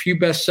a few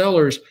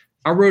bestsellers,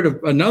 I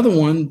wrote another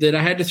one that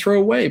I had to throw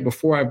away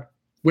before I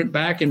went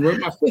back and wrote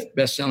my 5th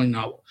best-selling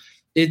novel.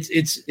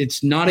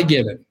 It's not a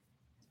given.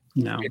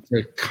 No, it's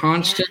a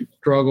constant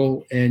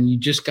struggle, and you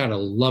just got to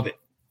love it.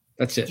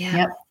 That's it.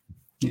 Yep.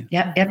 You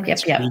gotta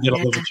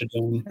love what you're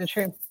doing. That's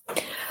true.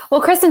 Well,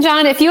 Chris and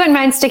John, if you wouldn't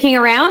mind sticking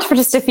around for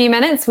just a few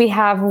minutes, we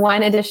have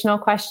one additional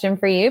question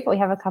for you, but we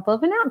have a couple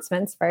of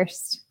announcements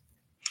first.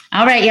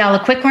 All right, y'all. A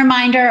quick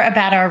reminder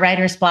about our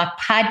Writer's Block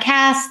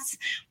podcasts.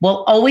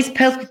 We'll always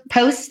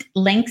post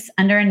links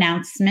under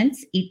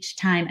announcements each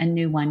time a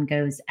new one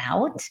goes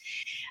out.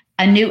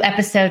 A new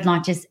episode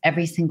launches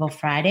every single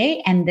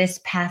Friday. And this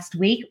past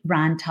week,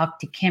 Ron talked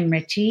to Kim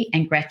Ritchie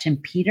and Gretchen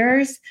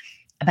Peters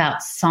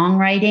about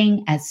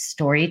songwriting as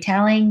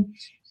storytelling.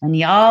 And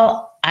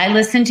y'all, I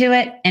listened to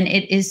it and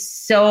it is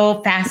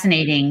so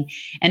fascinating.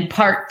 And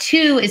part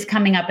 2 is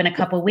coming up in a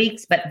couple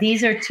weeks, but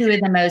these are 2 of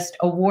the most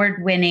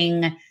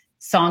award-winning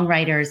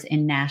songwriters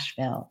in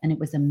Nashville. And it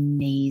was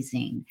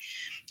amazing.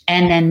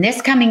 And then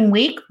this coming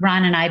week,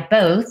 Ron and I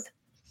both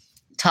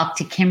talked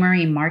to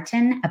Kimmery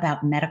Martin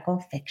about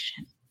medical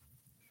fiction.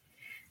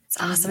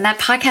 It's awesome. That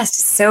podcast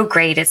is so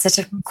great. It's such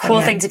a cool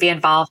thing to be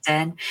involved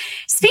in.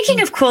 Speaking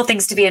of cool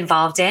things to be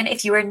involved in,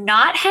 if you are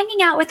not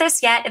hanging out with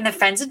us yet in the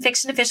Friends in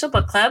Fiction Official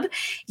Book Club,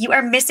 you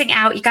are missing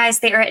out. You guys,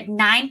 they are at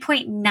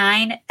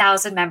 9.9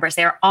 thousand members.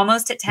 They are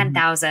almost at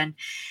 10,000.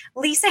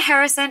 Lisa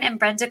Harrison and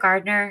Brenda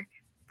Gardner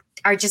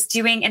are just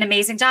doing an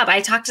amazing job.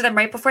 I talked to them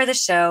right before the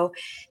show.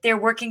 They're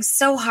working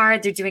so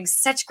hard. They're doing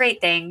such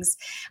great things.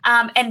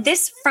 And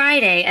this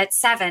Friday at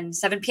 7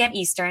 p.m.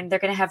 Eastern, they're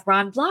going to have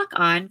Ron Block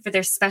on for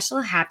their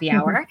special happy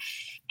hour.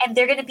 And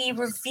they're going to be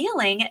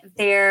revealing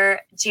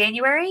their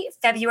January,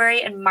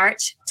 February, and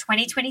March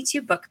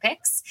 2022 book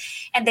picks.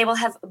 And they will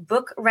have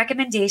book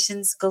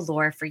recommendations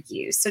galore for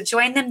you. So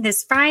join them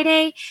this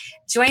Friday.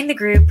 Join the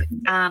group.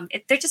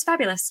 They're just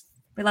fabulous.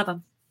 We love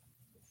them.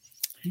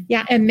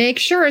 Yeah, and make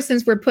sure,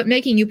 since we're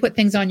making you put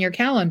things on your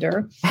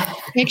calendar,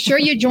 make sure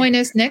you join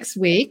us next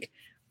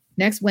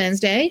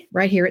Wednesday,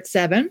 right here at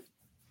 7.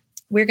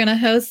 We're going to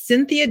host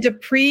Cynthia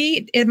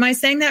Dupree. Am I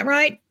saying that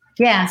right?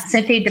 Yeah,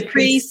 Cynthia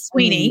Dupree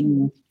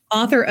Sweeney,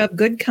 author of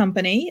Good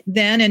Company.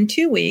 Then in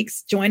 2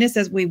 weeks, join us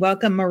as we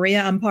welcome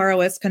Maria Amparo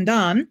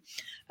Escandon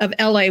of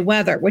LA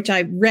Weather, which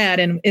I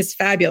read and is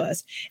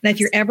fabulous. And if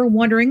you're ever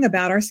wondering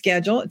about our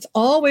schedule, it's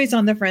always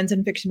on the Friends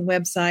in Fiction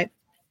website.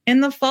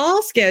 And the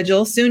fall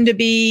schedule, soon to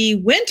be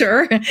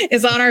winter,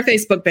 is on our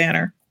Facebook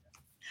banner.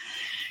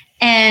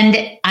 And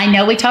I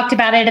know we talked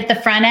about it at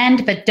the front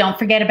end, but don't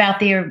forget about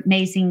the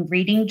amazing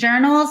reading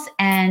journals.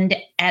 And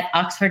at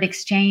Oxford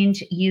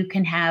Exchange, you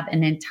can have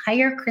an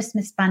entire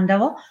Christmas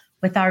bundle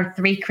with our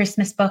 3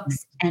 Christmas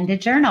books and a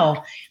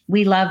journal.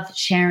 We love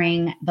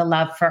sharing the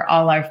love for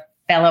all our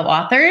fellow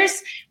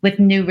authors with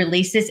new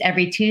releases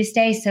every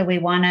Tuesday. So we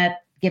want to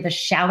give a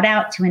shout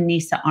out to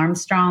Anissa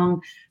Armstrong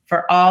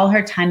for all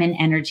her time and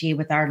energy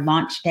with our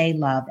launch day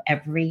love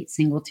every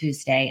single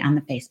Tuesday on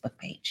the Facebook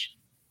page.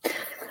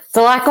 It's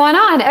a lot going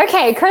on.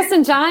 Okay, Chris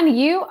and John,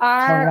 you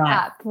are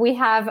up. We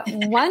have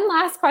one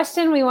last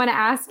question we want to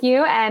ask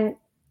you, and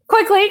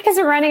quickly because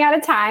we're running out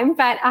of time,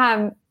 but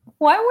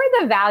what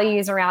were the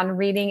values around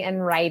reading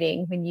and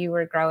writing when you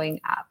were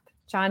growing up?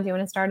 John, do you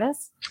want to start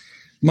us?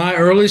 My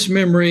earliest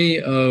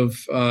memory of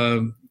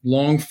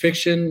long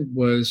fiction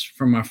was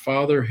from my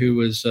father, who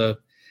was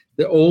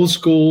the old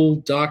school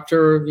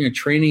doctor,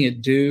 training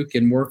at Duke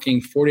and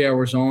working 40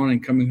 hours on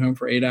and coming home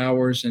for 8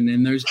 hours. And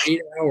in those 8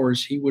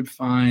 hours, he would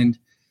find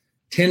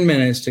 10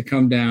 minutes to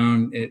come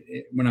down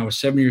when I was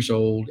 7 years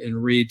old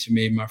and read to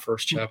me my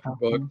first chapter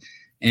book.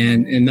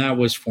 And that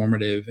was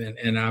formative.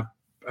 And I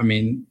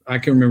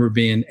can remember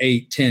being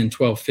 8, 10,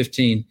 12,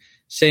 15,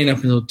 staying up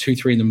until 2,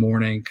 3 in the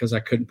morning because I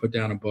couldn't put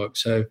down a book.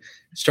 So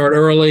start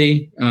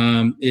early.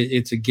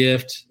 It's a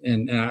gift.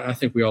 And I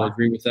think we all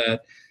agree with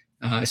that.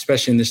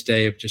 Especially in this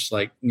day of just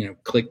like,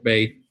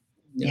 clickbait,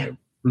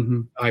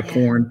 eye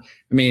porn.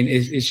 I mean,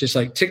 it's just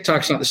like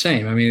TikTok's not the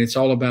same. I mean, it's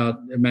all about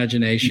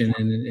imagination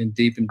and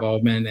deep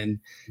involvement. And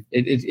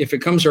if it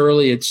comes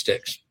early, it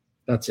sticks.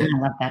 That's it. I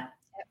love that.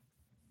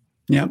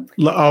 Yeah.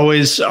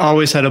 Always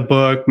had a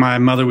book. My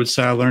mother would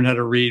say I learned how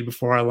to read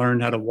before I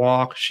learned how to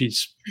walk.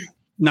 She's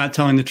not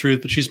telling the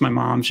truth, but she's my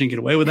mom. She can get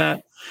away with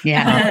that.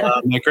 Yeah.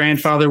 My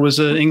grandfather was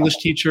an English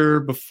teacher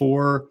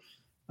before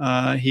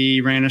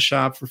he ran a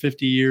shop for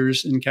 50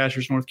 years in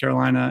Cashiers, North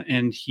Carolina.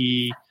 And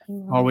he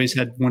always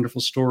had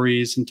wonderful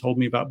stories and told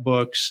me about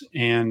books.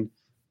 And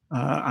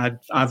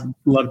I've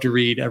loved to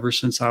read ever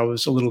since I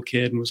was a little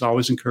kid and was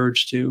always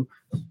encouraged to.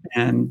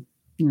 And,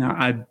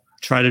 I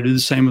try to do the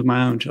same with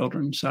my own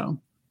children. So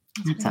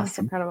that's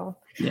awesome. Incredible.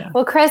 Yeah.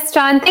 Well, Chris,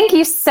 John, thank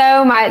you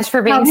so much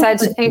for being such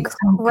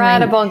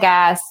incredible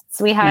guests.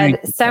 We had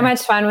so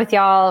much fun with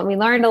y'all. We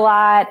learned a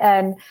lot,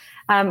 and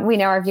we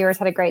know our viewers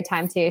had a great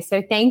time too.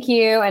 So thank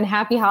you, and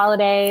happy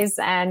holidays.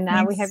 And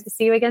we hope to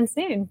see you again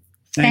soon.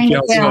 Thank you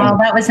all.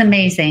 That was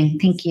amazing.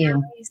 Thank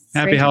you.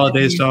 Happy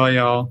holidays to all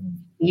y'all.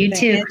 You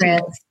too,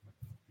 Chris.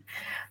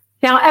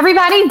 Now,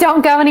 everybody,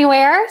 don't go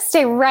anywhere.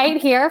 Stay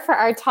right here for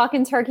our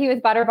Talkin' Turkey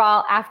with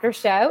Butterball after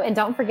show. And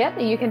don't forget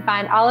that you can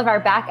find all of our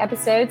back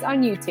episodes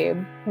on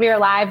YouTube. We are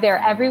live there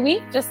every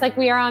week, just like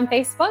we are on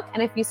Facebook.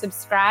 And if you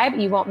subscribe,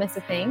 you won't miss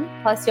a thing.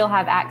 Plus, you'll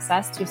have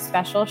access to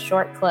special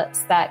short clips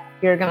that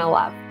you're going to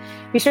love.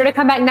 Be sure to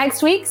come back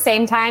next week,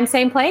 same time,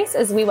 same place,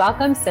 as we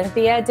welcome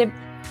Cynthia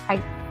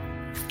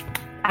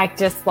I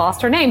just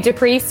lost her name,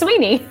 Dupree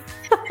Sweeney.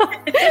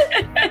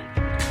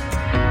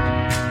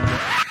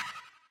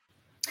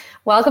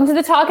 Welcome to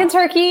the Talkin'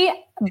 Turkey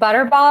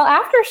Butterball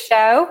After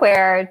Show,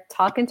 where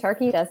talking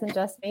turkey doesn't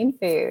just mean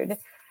food.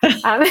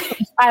 I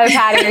hope,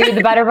 Patty, are you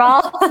the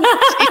Butterball?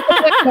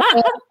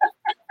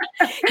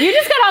 You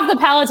just got off the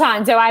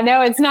Peloton, so I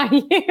know it's not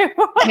you. It's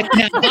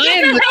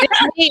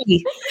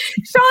me.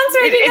 Sean's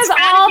drinking is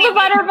all the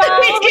Butterball.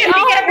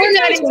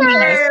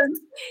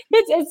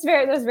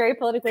 That's very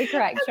politically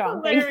correct,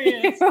 Sean. Thank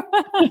you.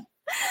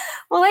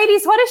 Well,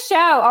 ladies, what a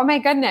show. Oh my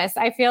goodness.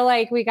 I feel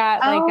like we got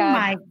Oh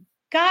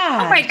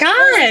my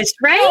gosh,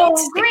 right? Oh,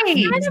 great.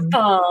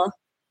 Incredible.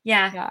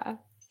 Yeah.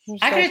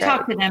 I could have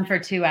talked to them for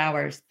 2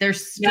 hours. Their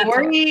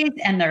stories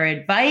and their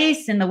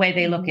advice and the way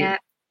they look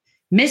at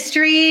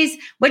mysteries.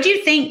 What do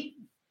you think,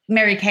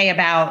 Mary Kay,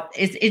 about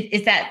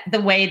is that the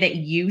way that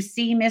you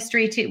see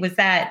mystery too? Was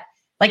that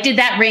did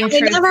that ring true?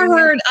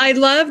 I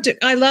loved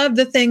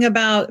the thing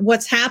about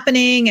what's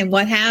happening and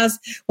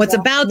what's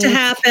about to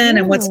happen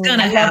and what's going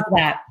to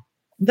happen.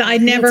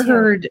 I've never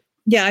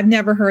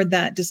heard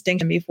that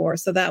distinction before.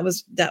 So that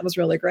was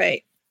really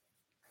great.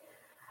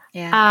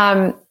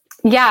 Yeah.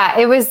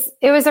 It was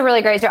a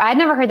really great show. I'd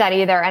never heard that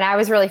either. And I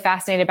was really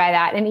fascinated by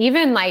that. And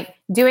even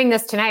doing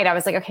this tonight, I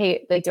was like,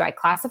 okay, do I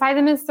classify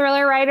them as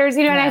thriller writers?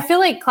 And I feel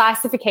like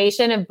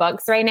classification of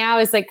books right now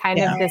is kind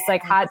of this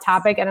hot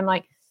topic. And I'm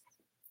like,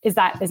 is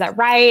that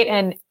right?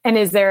 And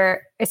is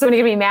somebody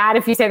gonna be mad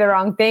if you say the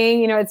wrong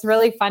thing? It's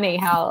really funny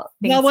how.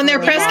 When their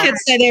press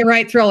kids say they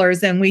write thrillers,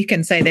 then we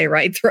can say they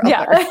write thrillers.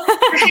 Yeah.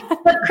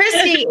 But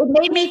Christy, it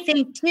made me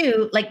think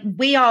too,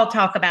 we all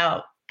talk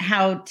about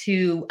how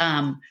to,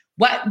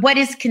 what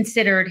is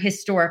considered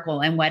historical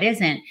and what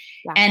isn't.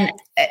 Yeah. And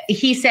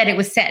he said it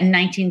was set in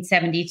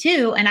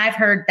 1972. And I've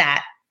heard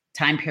that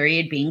time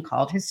period being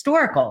called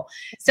historical.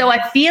 So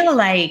I feel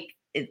like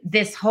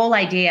this whole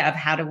idea of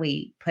how do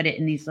we put it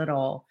in these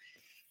little,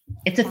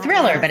 it's a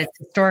thriller, but it's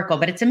historical,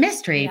 but it's a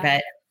mystery,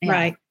 but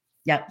right.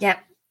 Yep.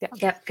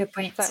 Good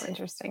point. So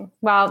interesting.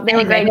 Well, they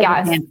were great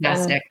guys.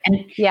 Fantastic.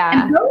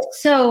 And both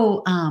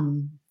so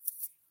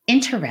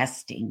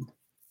interesting.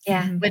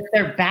 Yeah. With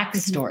their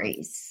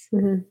backstories.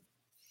 Mm-hmm.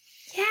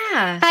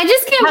 Yeah. I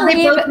just can't believe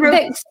they both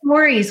wrote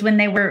stories when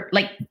they were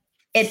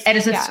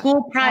as a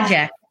school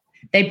project,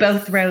 they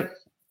both wrote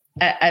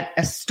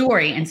a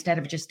story instead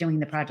of just doing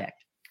the project.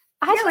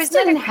 I just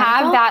didn't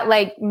have that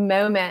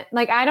moment.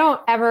 I don't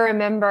ever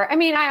remember. I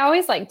mean, I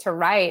always like to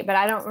write, but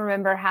I don't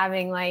remember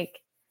having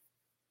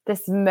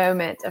this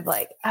moment of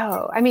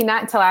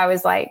not until I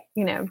was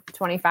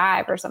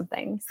 25 or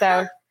something.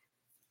 So,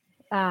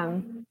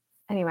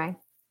 anyway,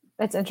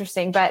 that's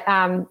interesting. But,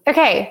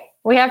 okay,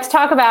 we have to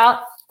talk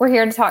about, we're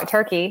here to talk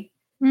turkey.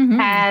 Mm-hmm.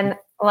 And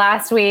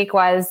last week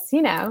was,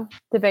 the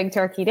big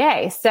turkey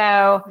day.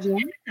 So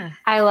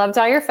I loved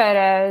all your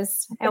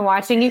photos and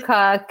watching you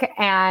cook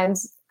and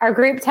our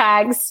group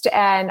text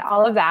and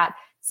all of that.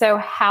 So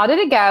how did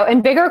it go?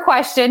 And bigger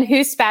question,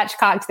 who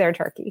spatchcocked their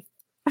turkey?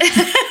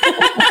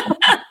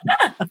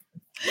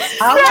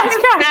 I'll let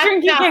the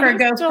spatchcocker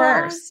go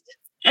first.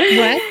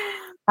 What?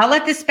 I'll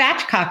let the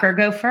spatchcocker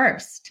go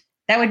first.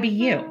 That would be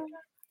you.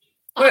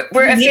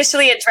 We're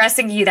officially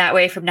addressing you that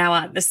way from now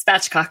on, the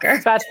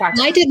spatchcocker.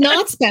 I did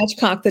not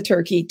spatchcock the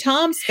turkey.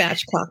 Tom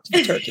spatchcocked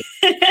the turkey.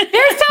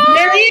 There's Tom!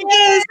 There he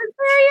is!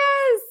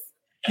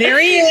 There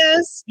he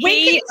is!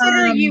 We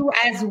consider you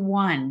as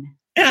one.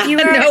 No,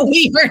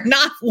 we were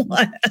not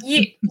one.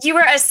 You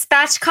were a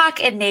spatchcock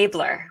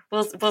enabler.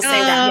 We'll say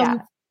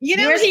that. Yeah.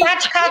 You're a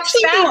spatchcock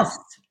spouse.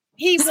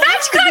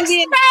 Spatchcock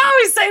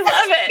spouse. I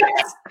love it.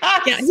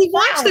 Yeah, he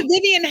watched the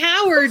Vivian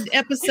Howard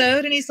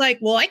episode and he's like,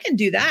 well, I can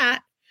do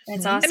that.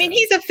 That's awesome. I mean,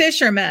 he's a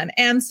fisherman.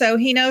 And so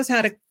he knows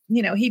how to,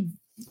 he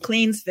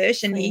cleans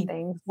fish and he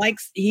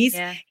likes, he's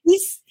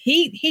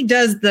he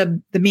does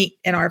the meat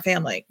in our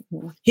family.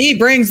 He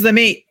brings the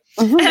meat.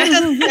 That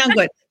doesn't sound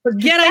good.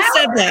 Forget I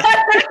said that.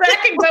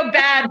 That can go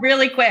bad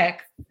really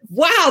quick.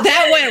 Wow,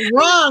 that went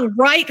wrong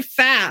right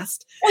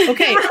fast.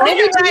 Okay,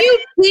 over to you,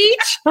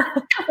 Peach.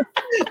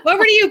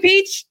 Over to you,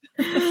 Peach.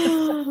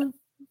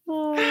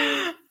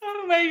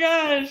 Oh my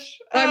gosh.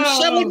 I'm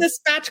shuttling the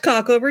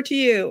spatchcock over to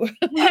you.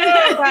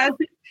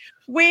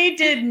 We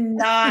did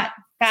not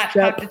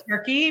spatchcock the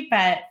turkey,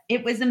 but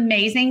it was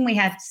amazing. We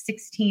had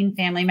 16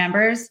 family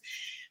members,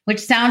 which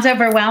sounds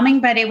overwhelming,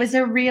 but it was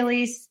a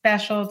really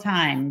special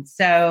time.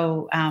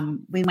 So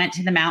we went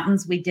to the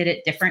mountains. We did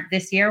it different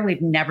this year.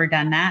 We've never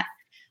done that.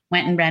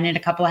 Went and rented a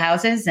couple of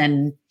houses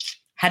and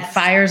had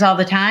fires all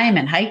the time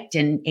and hiked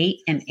and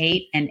ate and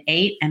ate and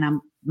ate. And I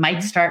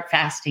might start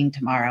fasting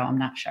tomorrow. I'm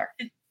not sure.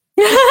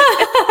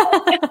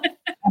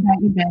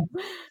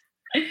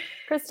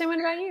 Kristen, what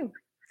about you?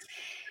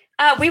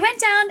 We went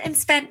down and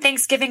spent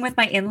Thanksgiving with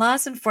my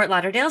in-laws in Fort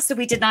Lauderdale. So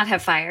we did not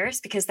have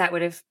fires because that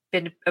would have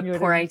been a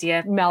poor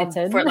idea.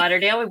 Melted. In Fort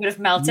Lauderdale, we would have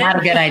melted. Not a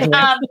good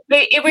idea.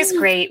 It was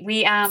great.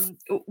 We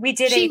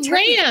did She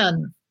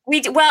ran.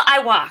 Well,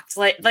 I walked.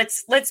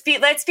 Let's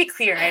be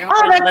clear. I don't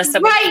Oh, list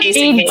that's right.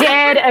 He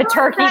did a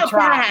turkey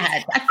trot.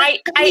 I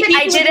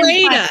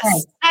didn't.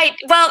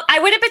 I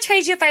would have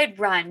betrayed you if I had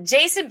run.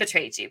 Jason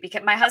betrayed you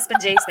because my husband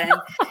Jason,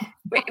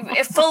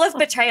 full of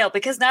betrayal,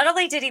 because not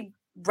only did he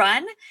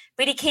run,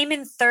 but he came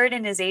in third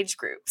in his age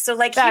group. So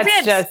like he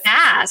ran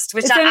fast,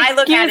 which I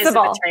look at as a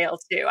betrayal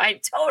too.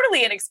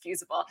 totally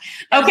inexcusable.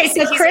 Okay,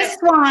 so Chris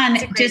Swan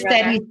just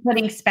said he's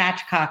putting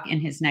spatchcock in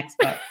his next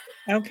book.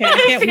 Okay, I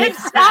can't wait to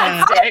see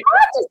I that. have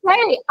to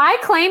say, I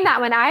claim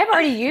that one. I have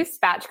already used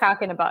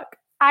spatchcock in a book.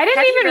 I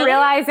didn't even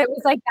realize it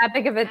was like that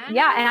big of a and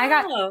I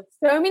got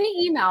so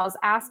many emails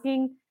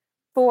asking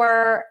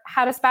for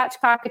how to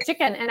spatchcock a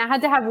chicken, and I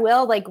had to have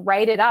Will like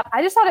write it up.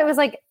 I just thought it was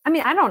like, I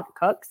mean, I don't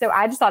cook, so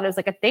I just thought it was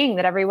like a thing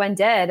that everyone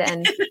did,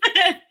 and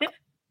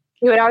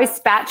he would always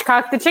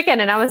spatchcock the chicken,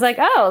 and I was like,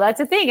 oh, that's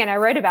a thing, and I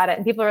wrote about it,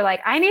 and people were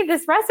like, I need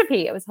this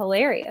recipe. It was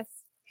hilarious.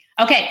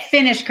 Okay,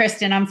 finish,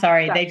 Kristen. I'm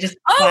sorry. They just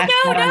no,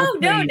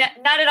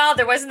 not at all.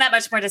 There wasn't that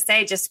much more to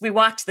say. Just we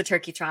walked the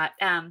turkey trot.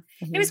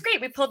 It was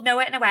great. We pulled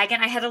Noah in a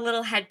wagon. I had a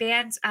little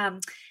headband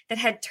that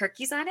had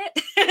turkeys on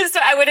it, so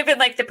I would have been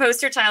like the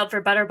poster child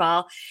for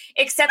Butterball,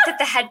 except that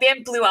the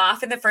headband blew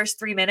off in the first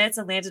 3 minutes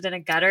and landed in a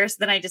gutter. So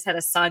then I just had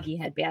a soggy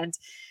headband,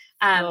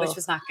 which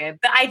was not good.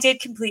 But I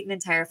did complete an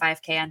entire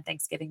 5K on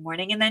Thanksgiving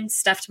morning and then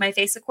stuffed my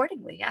face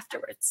accordingly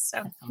afterwards.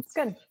 So that's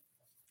good.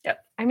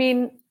 Yep. I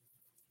mean,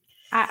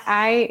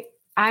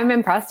 I'm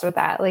impressed with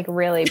that. Like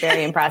really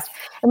very impressed.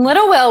 And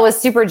little Will was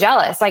super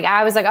jealous. Like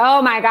I was like,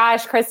 oh my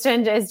gosh,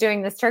 Kristen is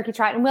doing this turkey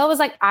trot. And Will was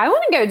like, I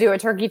want to go do a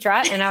turkey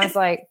trot. And I was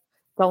like,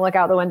 don't look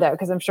out the window,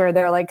 because I'm sure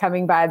they're like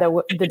coming by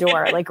the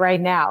door like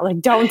right now. Like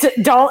don't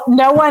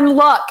no one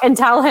look and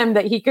tell him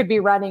that he could be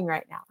running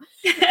right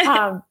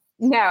now.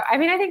 No, I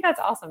mean, I think that's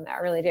awesome though. I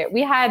really do.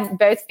 We had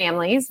both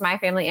families, my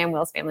family and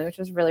Will's family, which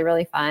was really,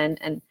 really fun.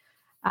 And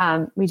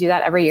we do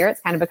that every year.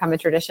 It's kind of become a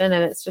tradition,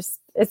 and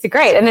it's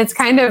great. And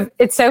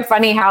it's so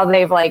funny how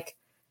they've like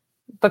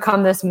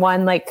become this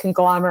one like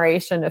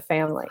conglomeration of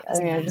family. I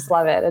mean, I just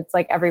love it. It's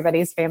like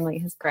everybody's family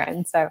has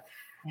grown. So,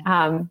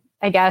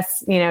 I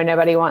guess,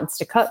 nobody wants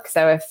to cook.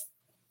 So if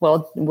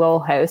we'll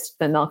host,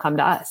 then they'll come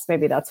to us.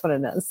 Maybe that's what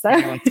it is. So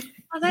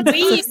we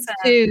used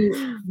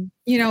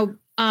to,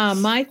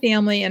 my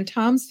family and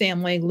Tom's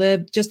family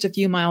lived just a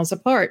few miles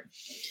apart.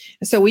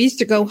 So we used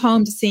to go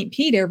home to St.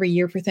 Pete every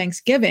year for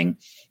Thanksgiving,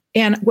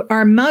 and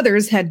our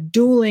mothers had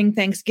dueling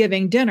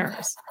Thanksgiving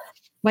dinners.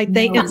 Like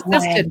they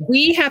insisted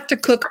we have to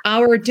cook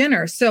our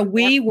dinner. So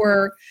we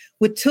were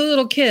with two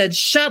little kids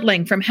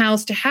shuttling from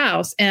house to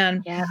house.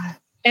 And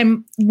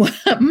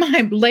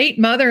my late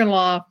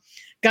mother-in-law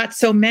got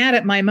so mad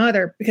at my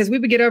mother because we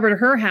would get over to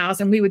her house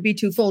and we would be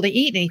too full to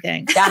eat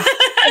anything. Yeah.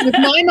 If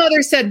my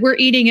mother said, we're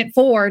eating at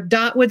 4,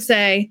 Dot would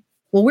say,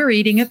 well, we're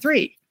eating at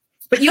 3.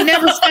 But you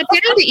never sat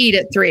down to eat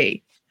at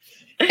 3.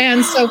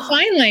 And so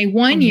finally,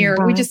 one year,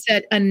 we just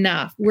said,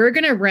 enough. We're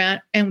going to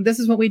rent. And this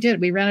is what we did.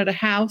 We rented a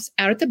house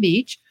out at the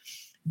beach,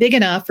 big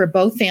enough for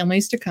both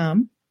families to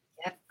come.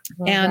 Yep.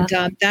 And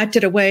that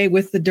did away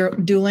with the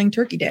dueling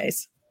turkey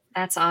days.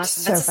 That's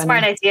awesome. That's a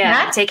smart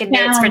idea. Taking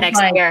notes for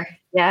next year.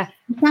 Yeah.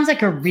 It sounds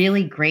like a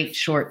really great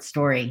short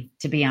story,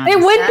 to be honest.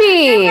 It would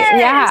be.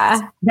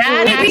 Yeah.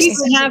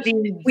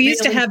 We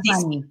used to have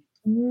these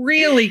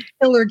really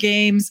killer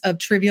games of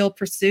Trivial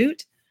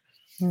Pursuit.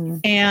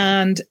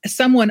 And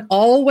someone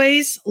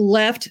always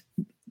left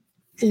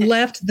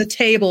the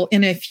table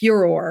in a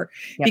furor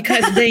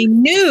because they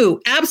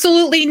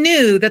absolutely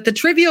knew that the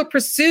Trivial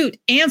Pursuit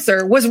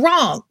answer was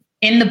wrong.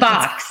 In the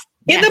box.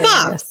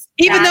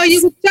 Even though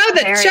you would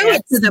show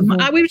it to them.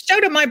 We would show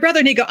it to my brother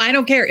and he'd go, I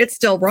don't care. It's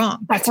still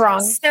wrong. That's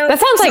wrong. So, that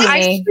sounds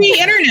like me.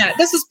 Pre-internet.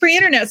 This was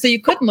pre-internet. So you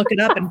couldn't look it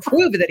up and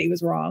prove that he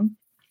was wrong.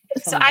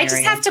 So I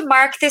just have to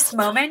mark this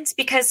moment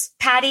because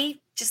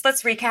Patty, just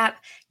let's recap.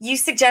 You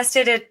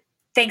suggested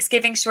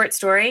Thanksgiving short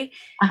story.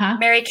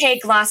 Mary Kay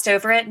glossed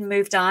over it and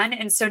moved on.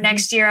 And so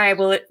next year I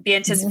will be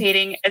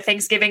anticipating a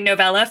Thanksgiving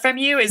novella from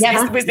you. Was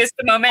this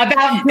the moment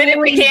about that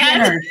it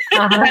began?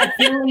 About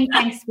doing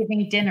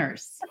Thanksgiving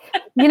dinners.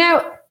 You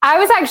know, I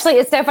was actually,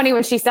 it's so funny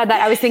when she said that.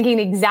 I was thinking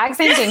the exact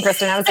same thing,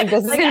 Kristen. I was like,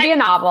 this is going to be a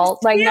novel.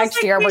 Like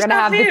next year, we're going to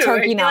have the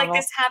turkey novel.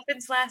 Like this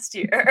happens last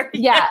year.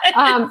 Yeah.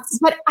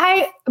 But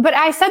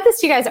I said this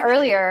to you guys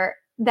earlier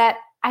that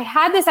I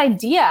had this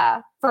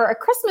idea for a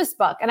Christmas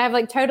book, and I've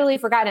like totally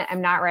forgotten it.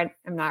 I'm not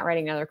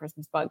writing another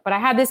Christmas book, but I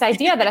had this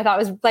idea that I thought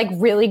was like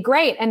really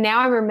great, and now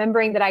I'm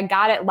remembering that I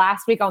got it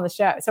last week on the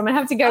show. So I'm gonna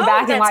have to go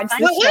back and watch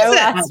the show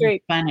last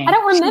week. Funny. I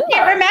don't remember. I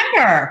can't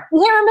remember.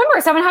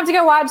 So I'm gonna have to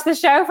go watch the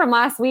show from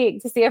last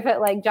week to see if it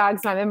like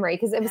jogs my memory,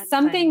 because it was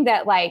something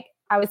that like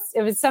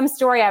it was some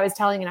story I was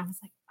telling, and I was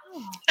like,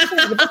 oh, I should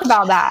have a book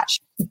about that.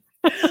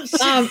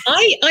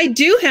 I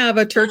do have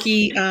a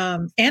turkey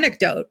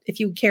anecdote if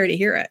you care to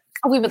hear it.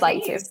 We would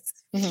like to.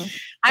 Mm-hmm.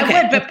 I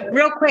would, but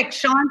real quick,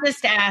 Sean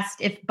just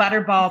asked if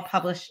Butterball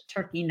published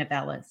turkey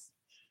novellas.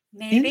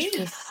 Maybe.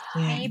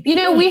 You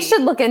know, we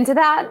should look into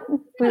that.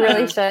 We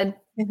really should.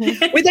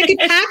 Mm-hmm. Where they could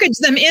package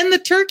them in the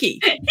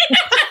turkey.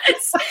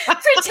 Yes.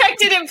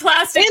 Protected in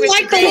plastic. In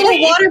like the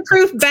little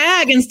waterproof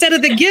bag instead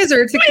of the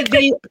gizzards. It could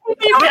be.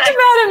 You talked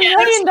about $1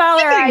 million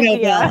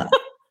idea.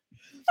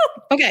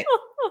 Okay.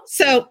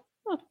 So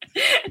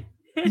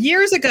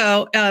years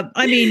ago,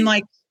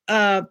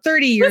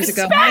 30 years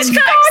ago.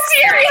 Spatchcock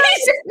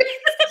series.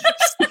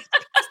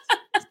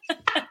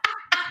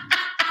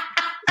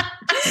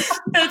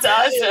 That's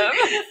awesome.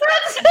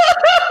 That's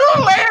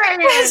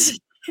hilarious.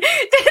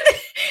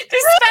 The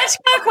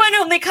Spatchcock one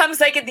only comes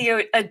like in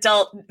the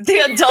adult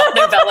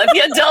novella,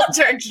 the adult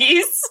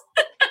turkeys.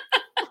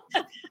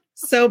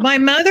 So my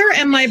mother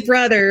and my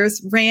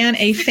brothers ran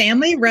a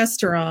family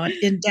restaurant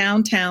in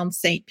downtown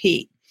St.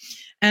 Pete.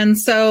 And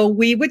so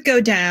we would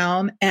go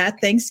down at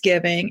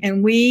Thanksgiving,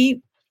 and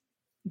we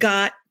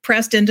got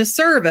pressed into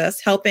service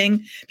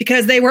helping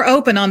because they were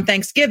open on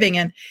Thanksgiving,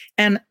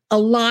 and a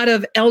lot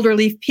of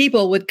elderly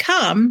people would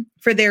come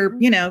for their,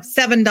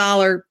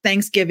 $7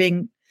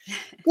 Thanksgiving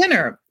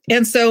dinner.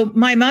 And so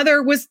my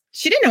mother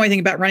she didn't know anything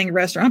about running a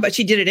restaurant, but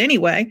she did it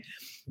anyway.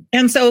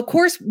 And so of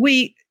course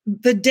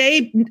the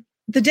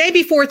day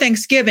before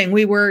Thanksgiving,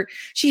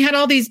 she had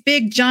all these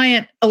big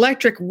giant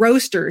electric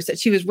roasters that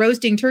she was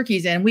roasting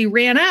turkeys in. We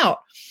ran out.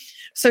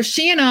 So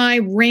she and I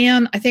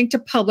ran, I think, to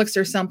Publix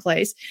or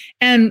someplace.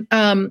 And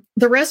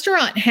the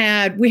restaurant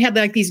we had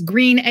like these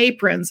green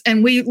aprons,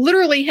 and we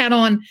literally had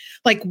on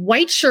like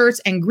white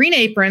shirts and green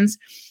aprons.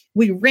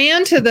 We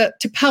ran to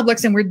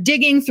Publix, and we're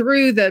digging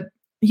through the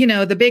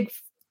big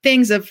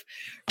things of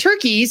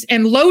turkeys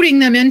and loading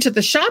them into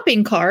the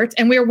shopping carts.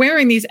 And we're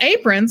wearing these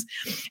aprons,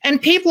 and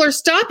people are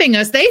stopping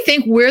us. They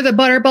think we're the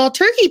Butterball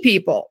turkey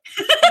people.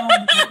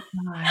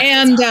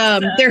 And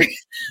they're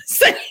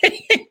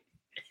saying,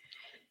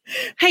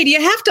 hey, do you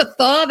have to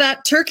thaw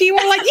that turkey?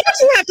 We're like, yes,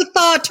 you have to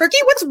thaw a turkey.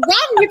 What's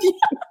wrong with you?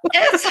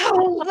 It's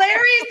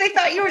hilarious. They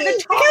thought you were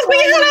the top. Because we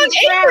had on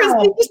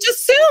aprons. We just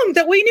assumed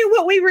that we knew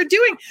what we were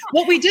doing.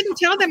 What we didn't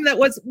tell them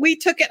was we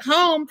took it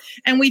home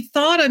and we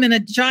thawed them in a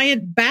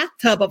giant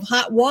bathtub of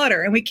hot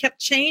water, and we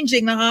kept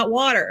changing the hot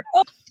water.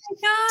 Oh my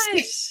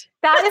gosh.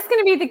 That is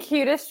going to be the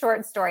cutest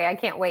short story. I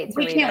can't wait to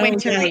read it. We can't wait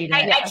to read it.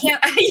 I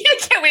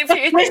can't wait for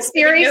you to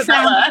series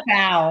sounds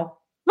foul.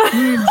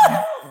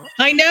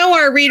 I know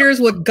our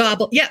readers would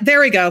gobble. Yeah, there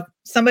we go.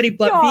 Somebody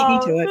beat me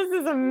to it.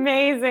 This is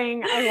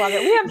amazing. I love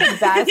it. We have the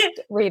best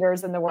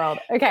readers in the world.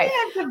 Okay.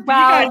 You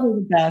guys are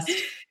the best.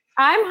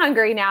 I'm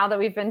hungry now that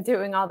we've been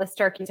doing all this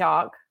turkey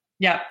talk.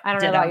 Yeah. I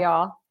don't know about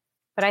y'all,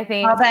 but I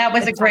think that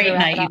was a great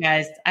night, you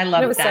guys. I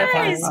love it. Was that.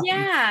 So fun.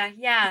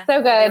 Yeah.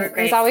 So good.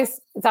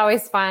 It's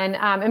always fun.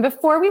 And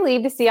before we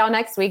leave to see y'all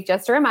next week,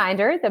 just a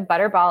reminder, the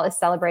Butterball is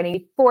celebrating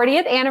the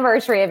 40th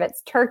anniversary of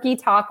its Turkey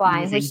Talk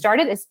line, which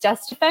started as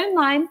just a phone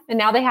line. And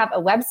now they have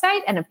a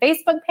website and a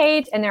Facebook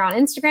page, and they're on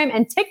Instagram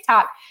and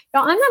TikTok.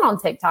 Y'all, I'm not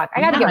on TikTok.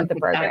 I got to get with the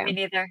program. Me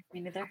neither.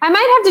 I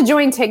might have to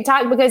join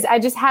TikTok because I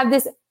just have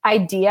this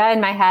idea in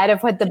my head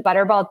of what the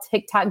Butterball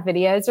TikTok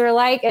videos are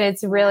like, and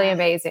it's really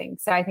amazing.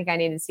 So I think I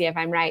need to see if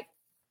I'm right.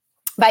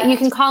 But you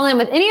can call in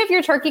with any of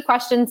your turkey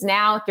questions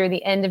now through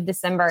the end of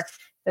December.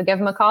 So give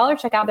them a call or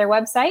check out their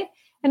website.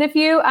 And if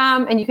you,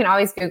 and you can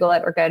always Google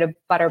it or go to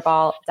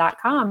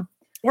butterball.com.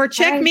 Or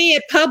check me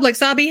at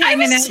Publix. I'll be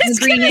hanging out in the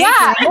green apron.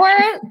 Yeah,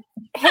 or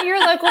hit your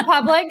local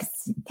Publix.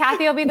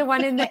 Kathy will be the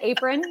one in the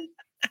apron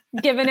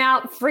giving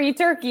out free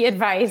turkey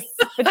advice.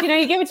 But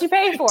you get what you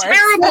pay for.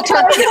 Terrible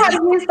turkey advice.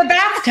 Use the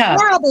bathtub.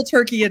 Horrible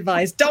turkey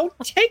advice. Don't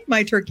take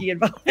my turkey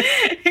advice.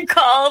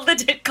 Call the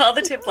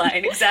tip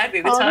line. Exactly,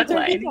 the talk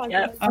line.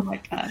 Yep. Oh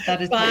my God,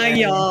 that is bye,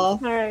 y'all. All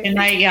right. Good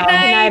night, y'all. Good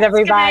night,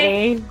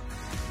 everybody. Good night.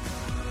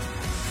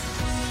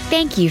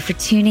 Thank you for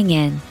tuning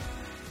in.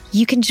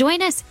 You can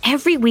join us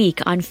every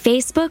week on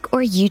Facebook or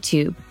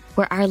YouTube,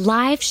 where our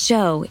live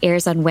show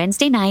airs on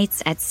Wednesday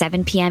nights at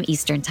 7 p.m.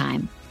 Eastern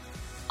Time.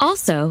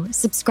 Also,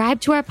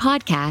 subscribe to our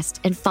podcast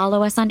and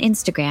follow us on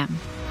Instagram.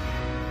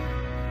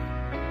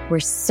 We're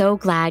so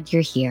glad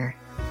you're here.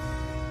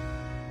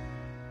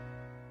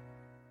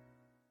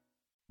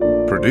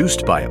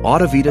 Produced by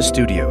Audavita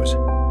Studios.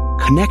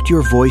 Connect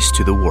your voice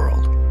to the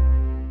world.